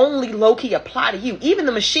will only low-key apply to you. Even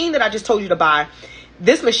the machine that I just told you to buy,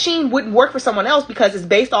 this machine wouldn't work for someone else because it's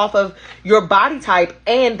based off of your body type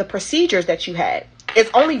and the procedures that you had. It's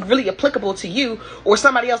only really applicable to you or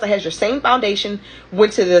somebody else that has your same foundation,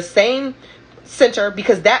 went to the same center,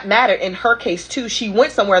 because that mattered in her case too. She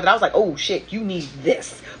went somewhere that I was like, oh shit, you need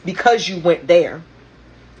this because you went there.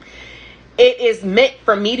 It is meant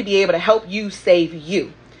for me to be able to help you save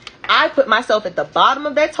you. I put myself at the bottom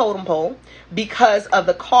of that totem pole because of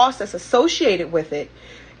the cost that's associated with it.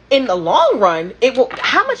 In the long run, it will.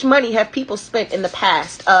 How much money have people spent in the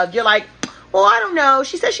past? You're like, well, I don't know.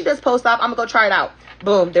 She says she does postOp. I'm gonna go try it out.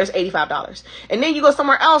 Boom, there's $85. And then you go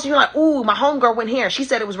somewhere else and you're like, ooh, my homegirl went here. She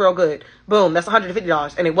said it was real good. Boom, that's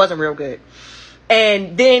 $150 and it wasn't real good.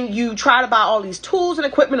 And then you try to buy all these tools and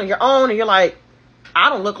equipment on your own and you're like, I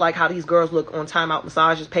don't look like how these girls look on Taime Out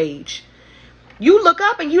Massage's page. You look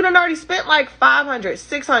up and you done already spent like $500,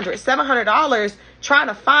 $600, $700 trying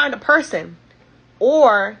to find a person.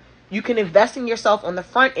 Or you can invest in yourself on the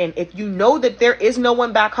front end. If you know that there is no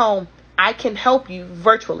one back home, I can help you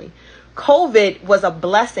virtually. COVID was a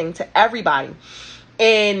blessing to everybody.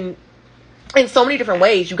 And in so many different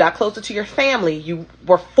ways, you got closer to your family. You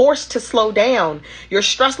were forced to slow down. Your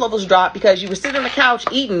stress levels dropped because you were sitting on the couch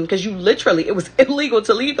eating because you literally, it was illegal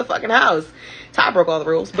to leave the fucking house. Ty broke all the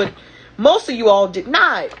rules, but most of you all did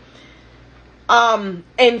not.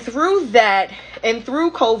 And through that, and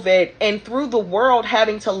through COVID, and through the world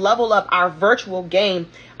having to level up our virtual game,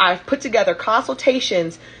 I've put together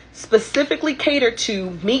consultations specifically catered to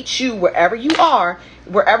meet you wherever you are,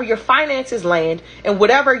 wherever your finances land, and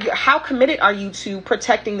whatever how committed are you to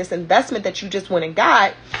protecting this investment that you just went and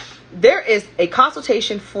got. There is a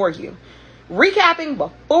consultation for you. Recapping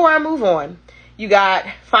before I move on, you got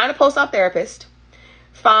find a postOp therapist,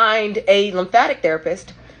 find a lymphatic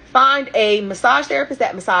therapist, find a massage therapist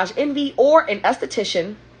that massage envy, or an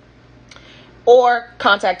esthetician, or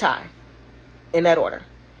contact Ty, in that order.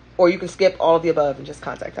 Or you can skip all of the above and just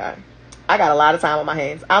contact Ty. I got a lot of time on my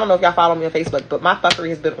hands. I don't know if y'all follow me on Facebook, but my fuckery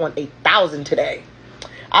has been on 1,000 today.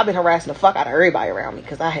 I've been harassing the fuck out of everybody around me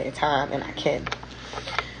because I had time and I can.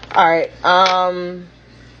 All right.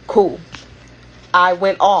 Cool. I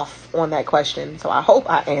went off on that question, so I hope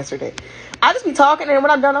I answered it. I just be talking, and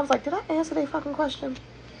when I'm done, I was like, did I answer that fucking question?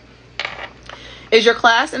 Is your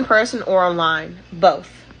class in person or online?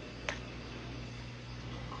 Both.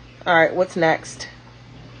 All right, what's next?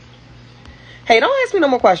 Hey, don't ask me no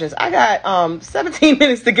more questions. I got 17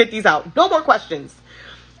 minutes to get these out. No more questions.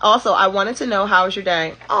 Also, I wanted to know, how was your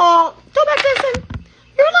day? Oh, go back, listen.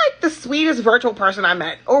 You're like the sweetest virtual person I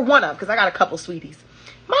met. Or one of, because I got a couple sweeties.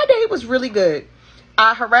 My day was really good.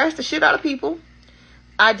 I harassed the shit out of people.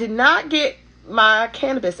 I did not get my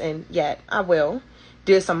cannabis in yet. I will.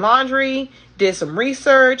 Did some laundry. Did some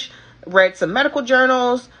research. Read some medical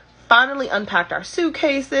journals. Finally unpacked our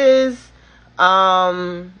suitcases.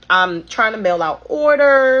 I'm trying to mail out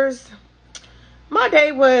orders. My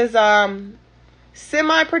day was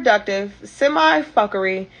semi-productive,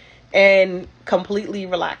 semi-fuckery, and completely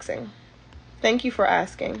relaxing. Thank you for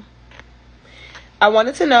asking. I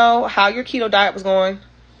wanted to know how your keto diet was going.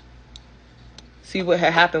 See, what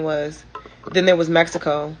had happened was, then there was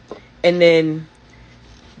Mexico, and then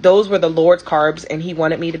those were the Lord's carbs, and he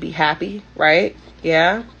wanted me to be happy, right?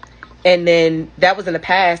 Yeah. And then that was in the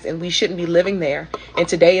past, and we shouldn't be living there. And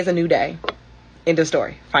today is a new day. End of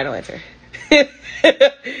story. Final answer.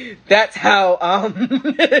 That's how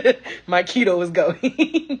my keto is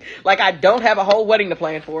going. Like, I don't have a whole wedding to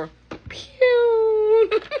plan for.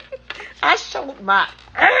 Pew! I showed my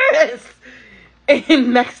ass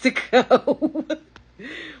in Mexico.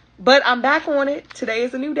 But I'm back on it. Today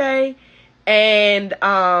is a new day. And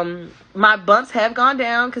my bumps have gone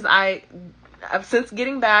down because since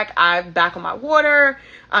getting back, I'm back on my water.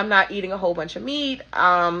 I'm not eating a whole bunch of meat.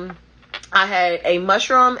 I had a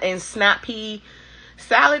mushroom and snap pea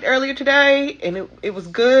salad earlier today, and it was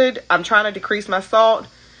good. I'm trying to decrease my salt.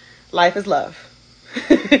 Life is love.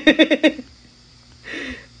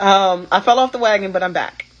 I fell off the wagon, but I'm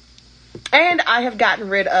back. And I have gotten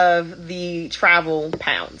rid of the travel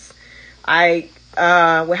pounds.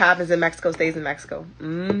 What happens in Mexico stays in Mexico.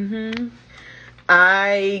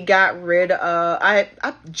 I got rid of, I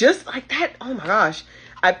just like that. Oh my gosh.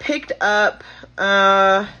 I picked up,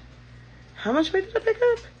 how much weight did I pick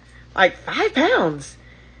up? Like 5 pounds.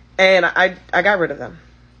 And I got rid of them.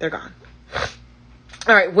 They're gone.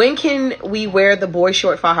 All right. When can we wear the boy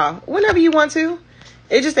short faja? Whenever you want to.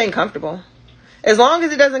 It just ain't comfortable. As long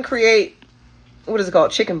as it doesn't create, what is it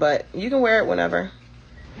called? Chicken butt. You can wear it whenever.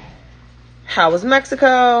 How was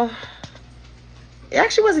Mexico? It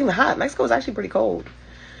actually wasn't even hot. Mexico was actually pretty cold.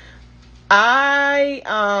 I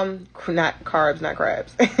not carbs, not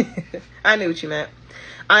crabs. I knew what you meant.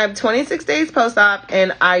 I have 26 days post-op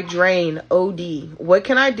and I drain OD. What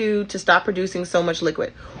can I do to stop producing so much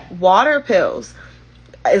liquid? Water pills.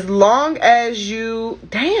 As long as you,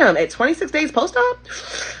 damn, at 26 days post-op,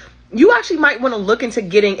 you actually might want to look into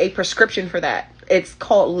getting a prescription for that. It's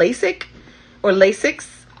called LASIK or LASIX,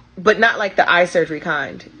 but not like the eye surgery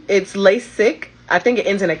kind. It's LASIK. I think it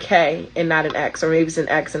ends in a K and not an X, or maybe it's an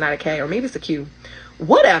X and not a K, or maybe it's a Q.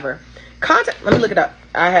 Whatever. Let me look it up.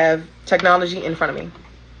 I have technology in front of me.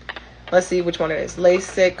 Let's see which one it is.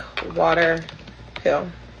 LASIK water pill.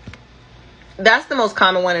 That's the most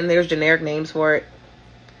common one, and there's generic names for it.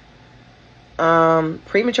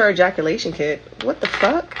 Premature ejaculation kit. What the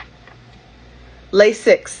fuck?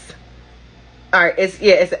 LASIX. All right, it's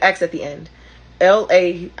an X at the end.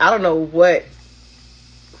 I don't know what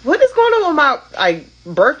is going on with my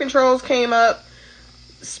birth controls came up,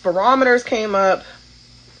 spirometers came up,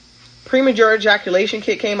 premature ejaculation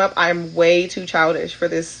kit came up. I'm way too childish for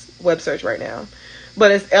this web search right now.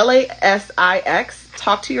 But it's LASIX.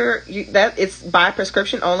 Talk to it's by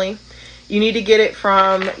prescription only. You need to get it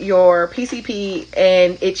from your PCP,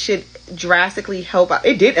 and it should drastically help out.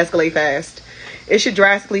 It did escalate fast. It should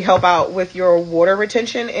drastically help out with your water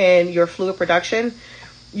retention and your fluid production.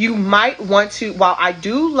 You might want to, while I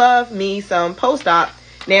do love me some post-op,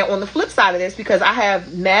 now on the flip side of this, because I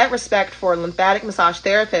have mad respect for lymphatic massage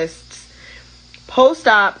therapists,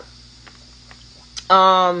 post-op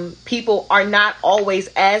people are not always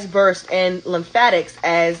as versed in lymphatics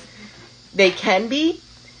as they can be.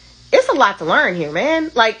 It's a lot to learn here,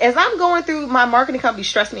 man. Like, as I'm going through my marketing company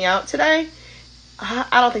stressing me out today,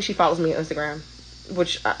 I don't think she follows me on Instagram,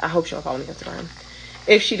 which I hope she don't follow me on Instagram.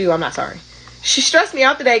 If she do, I'm not sorry. She stressed me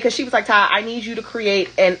out today because she was like, Ty, I need you to create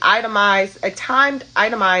a timed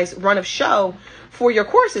itemized run of show for your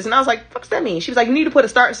courses. And I was like, what does that mean? She was like, you need to put a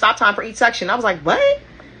start and stop time for each section. I was like, what?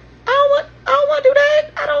 I don't want to do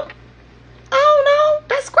that. I don't know.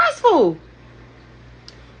 That's stressful.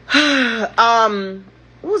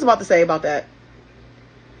 What was I about to say about that?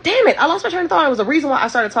 Damn it, I lost my train of thought. It was a reason why I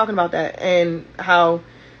started talking about that and how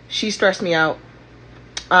she stressed me out.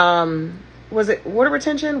 Was it water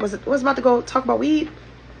retention? Was about to go talk about weed?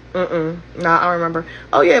 Nah, I don't remember.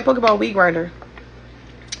 Oh yeah, Pokeball weed grinder.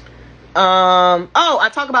 I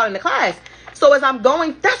talk about it in the class. So as I'm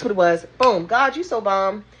going, that's what it was. Boom. God, you so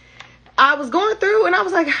bomb. I was going through and I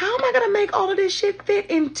was like, how am I going to make all of this shit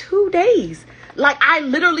fit in 2 days? Like, I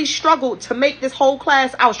literally struggled to make this whole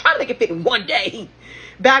class. I was trying to make it fit in 1 day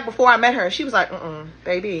back before I met her. She was like,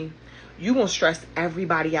 baby, you gonna stress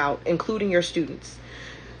everybody out, including your students.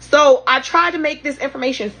 So I tried to make this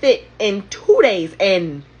information fit in 2 days,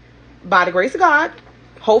 and by the grace of God,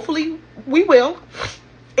 hopefully we will.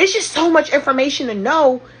 It's just so much information to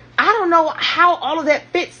know. I don't know how all of that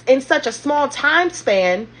fits in such a small time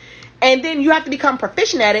span, and then you have to become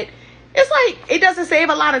proficient at it. It's like, it doesn't save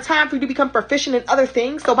a lot of time for you to become proficient in other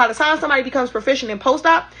things. So by the time somebody becomes proficient in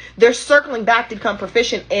post-op, they're circling back to become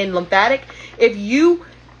proficient in lymphatic.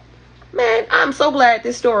 Man, I'm so glad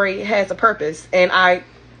this story has a purpose, and I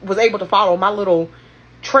was able to follow my little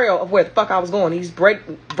trail of where the fuck I was going. These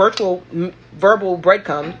verbal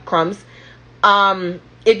breadcrumbs.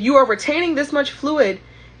 If you are retaining this much fluid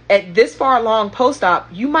at this far along post-op,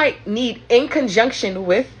 you might need, in conjunction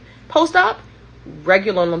with post-op,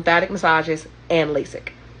 regular lymphatic massages and LASIK,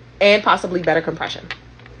 and possibly better compression.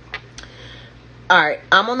 All right,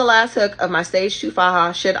 I'm on the last hook of my stage 2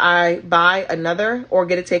 faja. Should I buy another or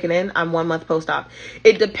get it taken in? I'm 1 month post-op.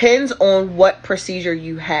 It depends on what procedure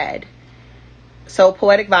you had. So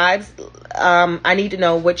Poetic Vibes, I need to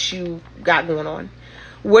know what you got going on.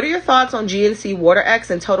 What are your thoughts on GNC Water X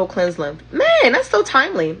and Total Cleanse Lymph? Man, that's so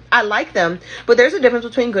timely. I like them, but there's a difference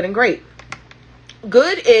between good and great.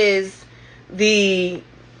 Good is the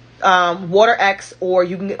Water X, or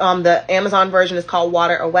you can the Amazon version is called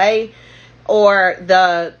Water Away, or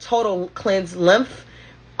the Total Cleanse Lymph.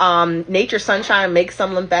 Nature Sunshine makes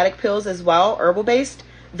some lymphatic pills as well, herbal based.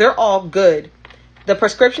 They're all good. The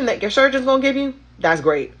prescription that your surgeon's gonna give you, that's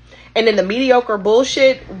great. And then the mediocre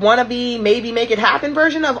bullshit wannabe maybe make it happen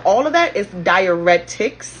version of all of that is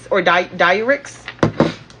diuretics or diuretics.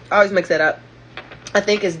 I always mix that up. I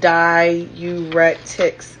think it's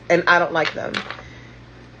diuretics, and I don't like them.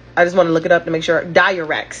 I just want to look it up to make sure.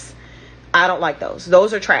 Diurex. I don't like those.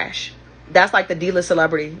 Those are trash. That's like the D-list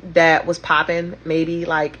celebrity that was popping maybe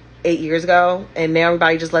like 8 years ago, and now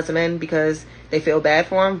everybody just lets them in because they feel bad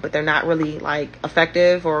for them, but they're not really like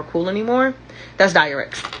effective or cool anymore. That's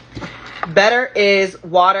diuretics. Better is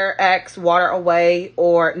Water X, Water Away,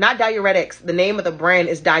 or not diuretics. The name of the brand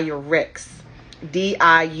is Diuretics.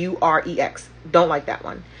 Diurex. Don't like that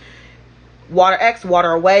one. Water X,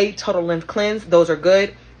 water away, total length cleanse. Those are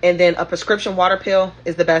good. And then a prescription water pill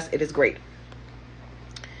is the best. It is great.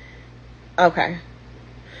 Okay.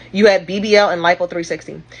 You had BBL and Lipo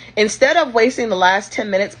 360. Instead of wasting the last 10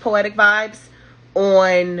 minutes, Poetic Vibes,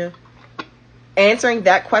 on answering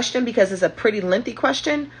that question, because it's a pretty lengthy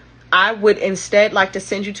question, I would instead like to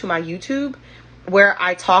send you to my YouTube, where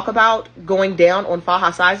I talk about going down on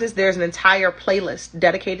faja sizes. There's an entire playlist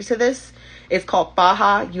dedicated to this. It's called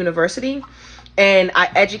Faja University. And I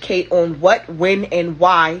educate on what, when, and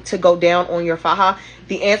why to go down on your faja.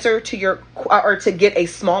 The answer to your, or to get a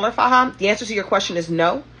smaller faja, the answer to your question is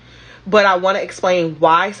no. But I want to explain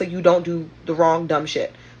why, so you don't do the wrong dumb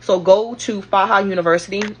shit. So go to Faja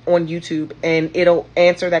University on YouTube, and it'll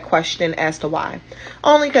answer that question as to why.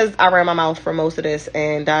 Only because I ran my mouth for most of this,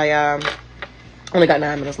 and I only got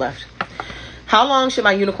 9 minutes left. How long should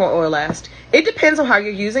my unicorn oil last? It depends on how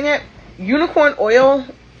you're using it. Unicorn oil,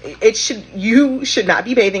 you should not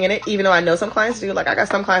be bathing in it, even though I know some clients do. Like, I got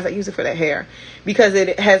some clients that use it for their hair, because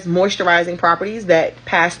it has moisturizing properties that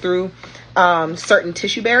pass through certain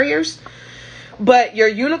tissue barriers. But your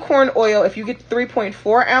unicorn oil, if you get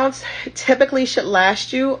 3.4 ounce, typically should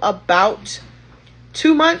last you about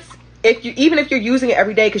 2 months. Even if you're using it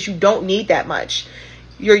every day, because you don't need that much.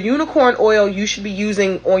 Your unicorn oil you should be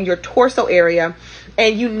using on your torso area,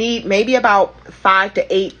 and you need maybe about 5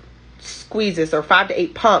 to 8 squeezes or 5 to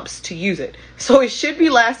 8 pumps to use it. So it should be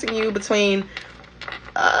lasting you between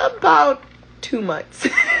about 2 months.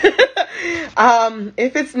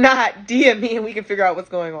 If it's not, DM me and we can figure out what's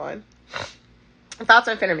going on. Thoughts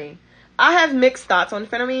on phentermine. I have mixed thoughts on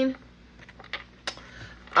phentermine.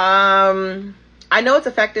 I know it's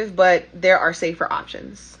effective, but there are safer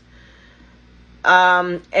options.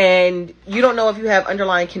 And you don't know if you have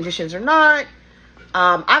underlying conditions or not.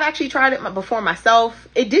 I've actually tried it before myself.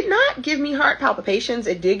 It did not give me heart palpitations.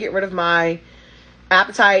 It did get rid of my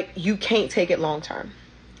appetite. You can't take it long term.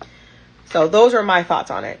 So those are my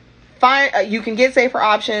thoughts on it. Fine. You can get safer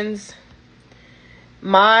options.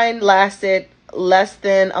 Mine lasted less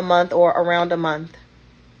than a month, or around a month.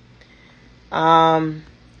 You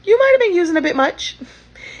might have been using a bit much.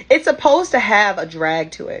 It's supposed to have a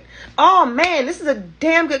drag to it. Oh man, this is a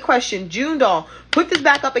damn good question. June doll, put this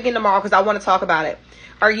back up again tomorrow, because I want to talk about it.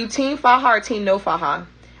 Are you team faja or team no faja?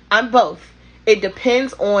 I'm both. It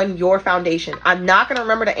depends on your foundation. I'm not going to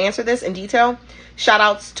remember to answer this in detail. Shout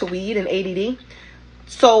outs to weed and ADD.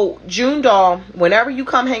 So June doll, whenever you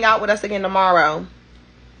come hang out with us again tomorrow,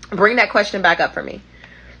 bring that question back up for me.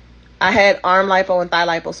 I had arm lipo and thigh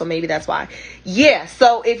lipo, so maybe that's why. Yeah,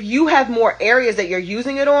 so if you have more areas that you're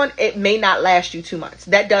using it on, it may not last you 2 months.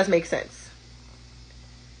 That does make sense.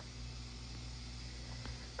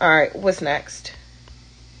 All right, what's next?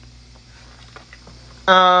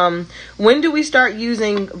 When do we start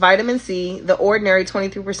using vitamin C, the ordinary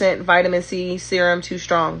 23% vitamin C serum too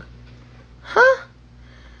strong? Huh?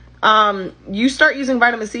 You start using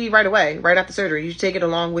vitamin C right away, right after surgery. You should take it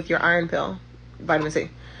along with your iron pill, vitamin C.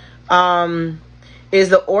 Is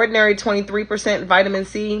the ordinary 23% vitamin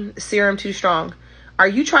C serum too strong? Are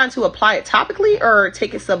you trying to apply it topically or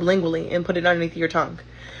take it sublingually and put it underneath your tongue?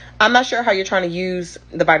 I'm not sure how you're trying to use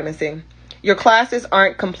the vitamin C. Your classes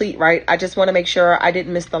aren't complete, right? I just want to make sure I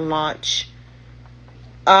didn't miss the launch.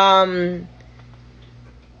 There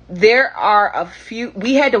are a few.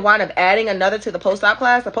 We had to wind up adding another to the postOp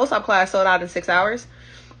class. The postOp class sold out in 6 hours.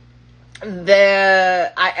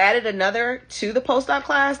 I added another to the postOp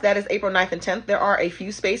class. That is April 9th and 10th. There are a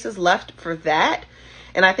few spaces left for that.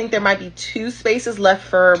 And I think there might be 2 spaces left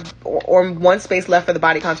for, or 1 space left for the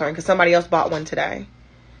body contouring, because somebody else bought one today.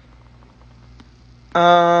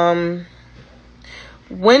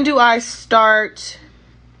 When do I start,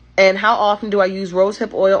 and how often do I use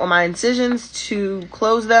rosehip oil on my incisions to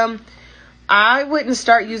close them? I wouldn't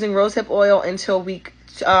start using rosehip oil until week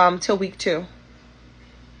 2.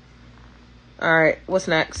 All right, what's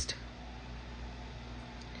next?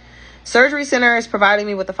 Surgery Center is providing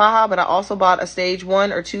me with the faja, but I also bought a stage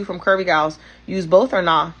 1 or 2 from Curvy Gyals. Use both or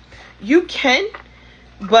nah? You can,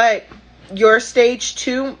 but your stage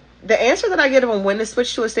 2, the answer that I get on when to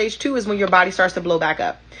switch to a stage 2 is when your body starts to blow back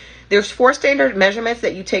up. There's 4 standard measurements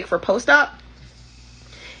that you take for postOp.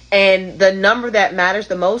 And the number that matters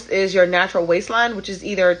the most is your natural waistline, which is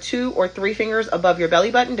either 2 or 3 fingers above your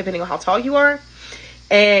belly button, depending on how tall you are.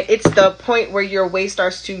 And it's the point where your waist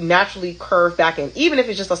starts to naturally curve back in, even if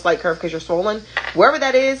it's just a slight curve because you're swollen. Wherever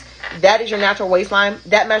that is your natural waistline.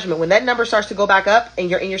 That measurement, when that number starts to go back up and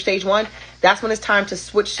you're in your stage 1, that's when it's time to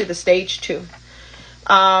switch to the stage 2.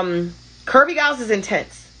 Curvy Gyals is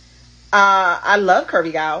intense. I love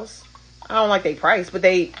Curvy Gyals. I don't like their price, but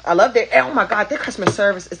I love their, oh my God, their customer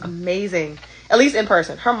service is amazing. At least in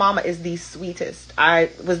person. Her mama is the sweetest. I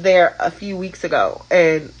was there a few weeks ago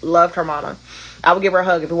and loved her mama. I would give her a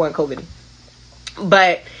hug if it wasn't COVID.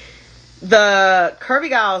 But the curvy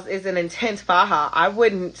gyals is an intense faja. I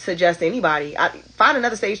wouldn't suggest anybody. Find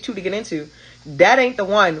another stage 2 to get into. That ain't the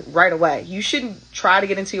one right away. You shouldn't try to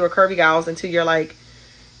get into your curvy gyals until you're like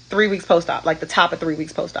 3 weeks post-op, like the top of 3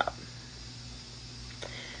 weeks post-op.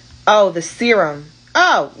 Oh, the serum.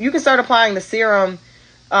 Oh, you can start applying the serum.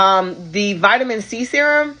 The vitamin C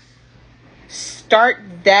serum, start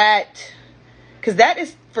that, because that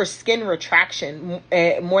is for skin retraction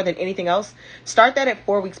more than anything else. Start that at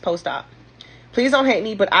 4 weeks post-op. Please don't hate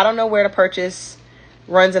me, but I don't know where to purchase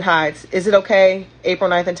runs and hides. Is it okay? April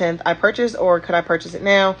 9th and 10th I purchase, or could I purchase it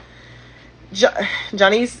now?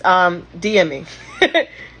 Johnny's, DM me.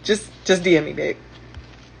 just DM me, babe.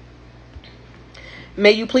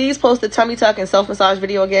 May you please post the tummy tuck and self-massage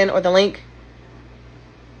video again, or the link?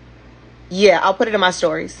 Yeah, I'll put it in my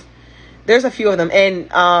stories. There's a few of them. And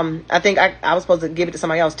I think I was supposed to give it to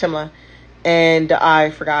somebody else, Timla. And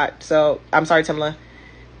I forgot. So, I'm sorry, Timla.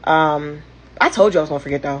 I told you I was going to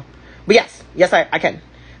forget, though. But yes, I can.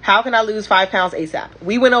 How can I lose 5 pounds ASAP?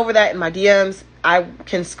 We went over that in my DMs. I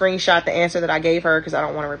can screenshot the answer that I gave her because I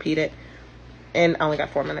don't want to repeat it. And I only got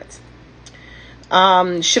 4 minutes.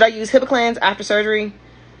 Should I use Hibiclans after surgery?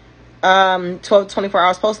 12 to 24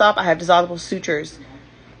 hours post-op. I have dissolvable sutures.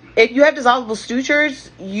 If you have dissolvable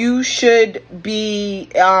sutures, you should be,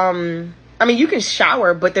 you can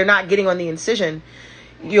shower, but they're not getting on the incision.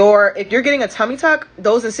 If you're getting a tummy tuck,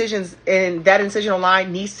 those incisions in that incisional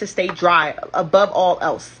line needs to stay dry above all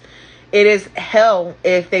else. It is hell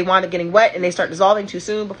if they wind up getting wet and they start dissolving too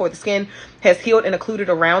soon before the skin has healed and occluded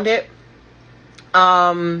around it.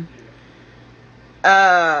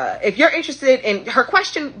 If you're interested in her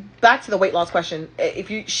question, back to the weight loss question,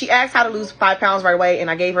 she asked how to lose 5 pounds right away,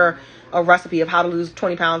 and I gave her a recipe of how to lose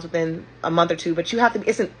 20 pounds within a month or two, but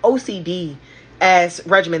it's an OCD as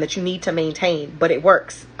regimen that you need to maintain, but it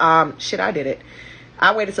works. I did it.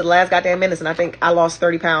 I waited till the last goddamn minutes, and I think I lost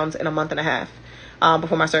 30 pounds in a month and a half,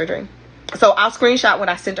 before my surgery. So I'll screenshot what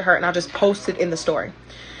I sent to her, and I'll just post it in the story.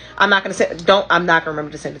 I'm not going to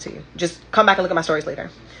remember to send it to you. Just come back and look at my stories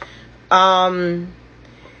later.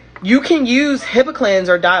 You can use Hibiclans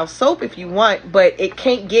or Dial soap if you want, but it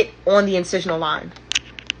can't get on the incisional line.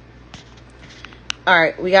 All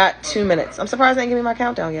right, we got 2 minutes. I'm surprised they didn't give me my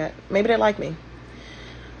countdown yet. Maybe they like me.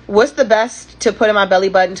 What's the best to put in my belly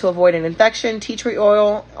button to avoid an infection? Tea tree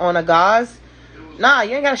oil on a gauze? Nah,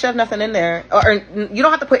 you ain't got to shove nothing in there. Or you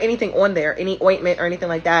don't have to put anything on there, any ointment or anything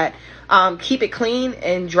like that. Keep it clean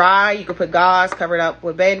and dry. You can put gauze, cover it up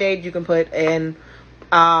with Band-Aid. You can put in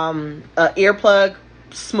an earplug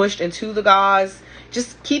smushed into the gauze.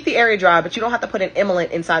 Just keep the area dry, but you don't have to put an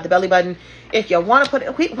emulsion inside the belly button. If you want to put it,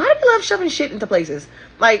 why do you love shoving shit into places?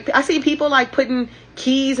 Like, I see people like putting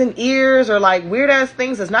keys in ears or like weird ass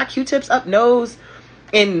things that's not Q-tips up nose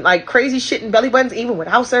and like crazy shit in belly buttons, even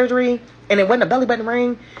without surgery. And it wasn't a belly button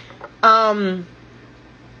ring. What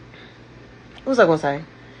was I going to say?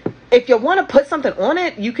 If you want to put something on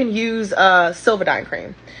it, you can use Silverdine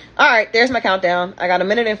cream. All right, there's my countdown. I got 1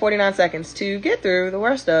 minute and 49 seconds to get through the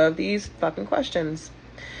worst of these fucking questions.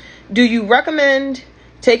 Do you recommend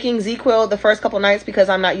taking ZQuil the first couple nights because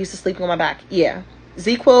I'm not used to sleeping on my back? Yeah.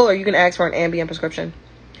 ZQuil, or you can ask for an Ambien prescription.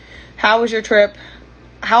 How was your trip?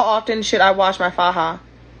 How often should I wash my faja?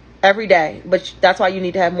 Every day, but that's why you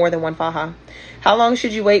need to have more than one faja. How long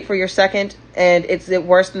should you wait for your second? And is it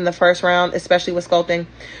worse than the first round, especially with sculpting?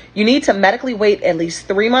 You need to medically wait at least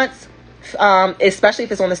 3 months, especially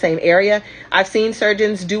if it's on the same area. I've seen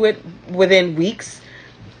surgeons do it within weeks.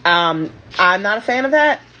 I'm not a fan of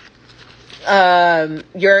that.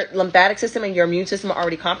 Your lymphatic system and your immune system are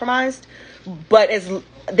already compromised, but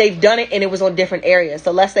they've done it and it was on different areas.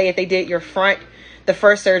 So let's say if they did your front the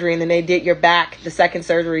first surgery and then they did your back the second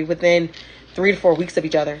surgery within 3 to 4 weeks of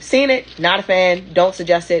each other. Seen it, not a fan, don't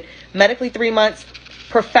suggest it. Medically 3 months,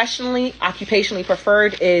 professionally, occupationally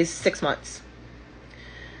preferred is 6 months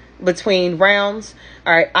between rounds.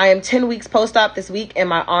 All right, I am 10 weeks post-op this week and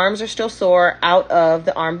my arms are still sore out of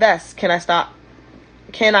the arm vest. Can I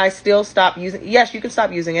still stop using? Yes, you can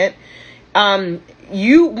stop using it.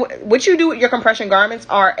 What you do with your compression garments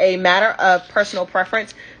are a matter of personal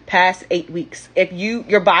preference past 8 weeks. If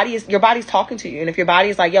your body's talking to you, and if your body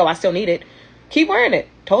is like, yo, I still need it, keep wearing it.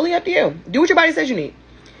 Totally up to you. Do what your body says you need.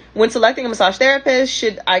 When selecting a massage therapist,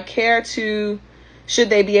 should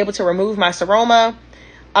they be able to remove my seroma?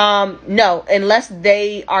 No, unless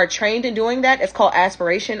they are trained in doing that. It's called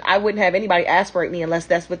aspiration. I wouldn't have anybody aspirate me unless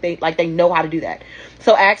that's what they know how to do that.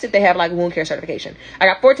 So ask if they have like wound care certification. I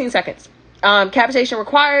got 14 seconds. Capitation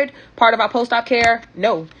required, part of our post-op care.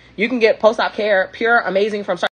 No, you can get post-op care pure, amazing from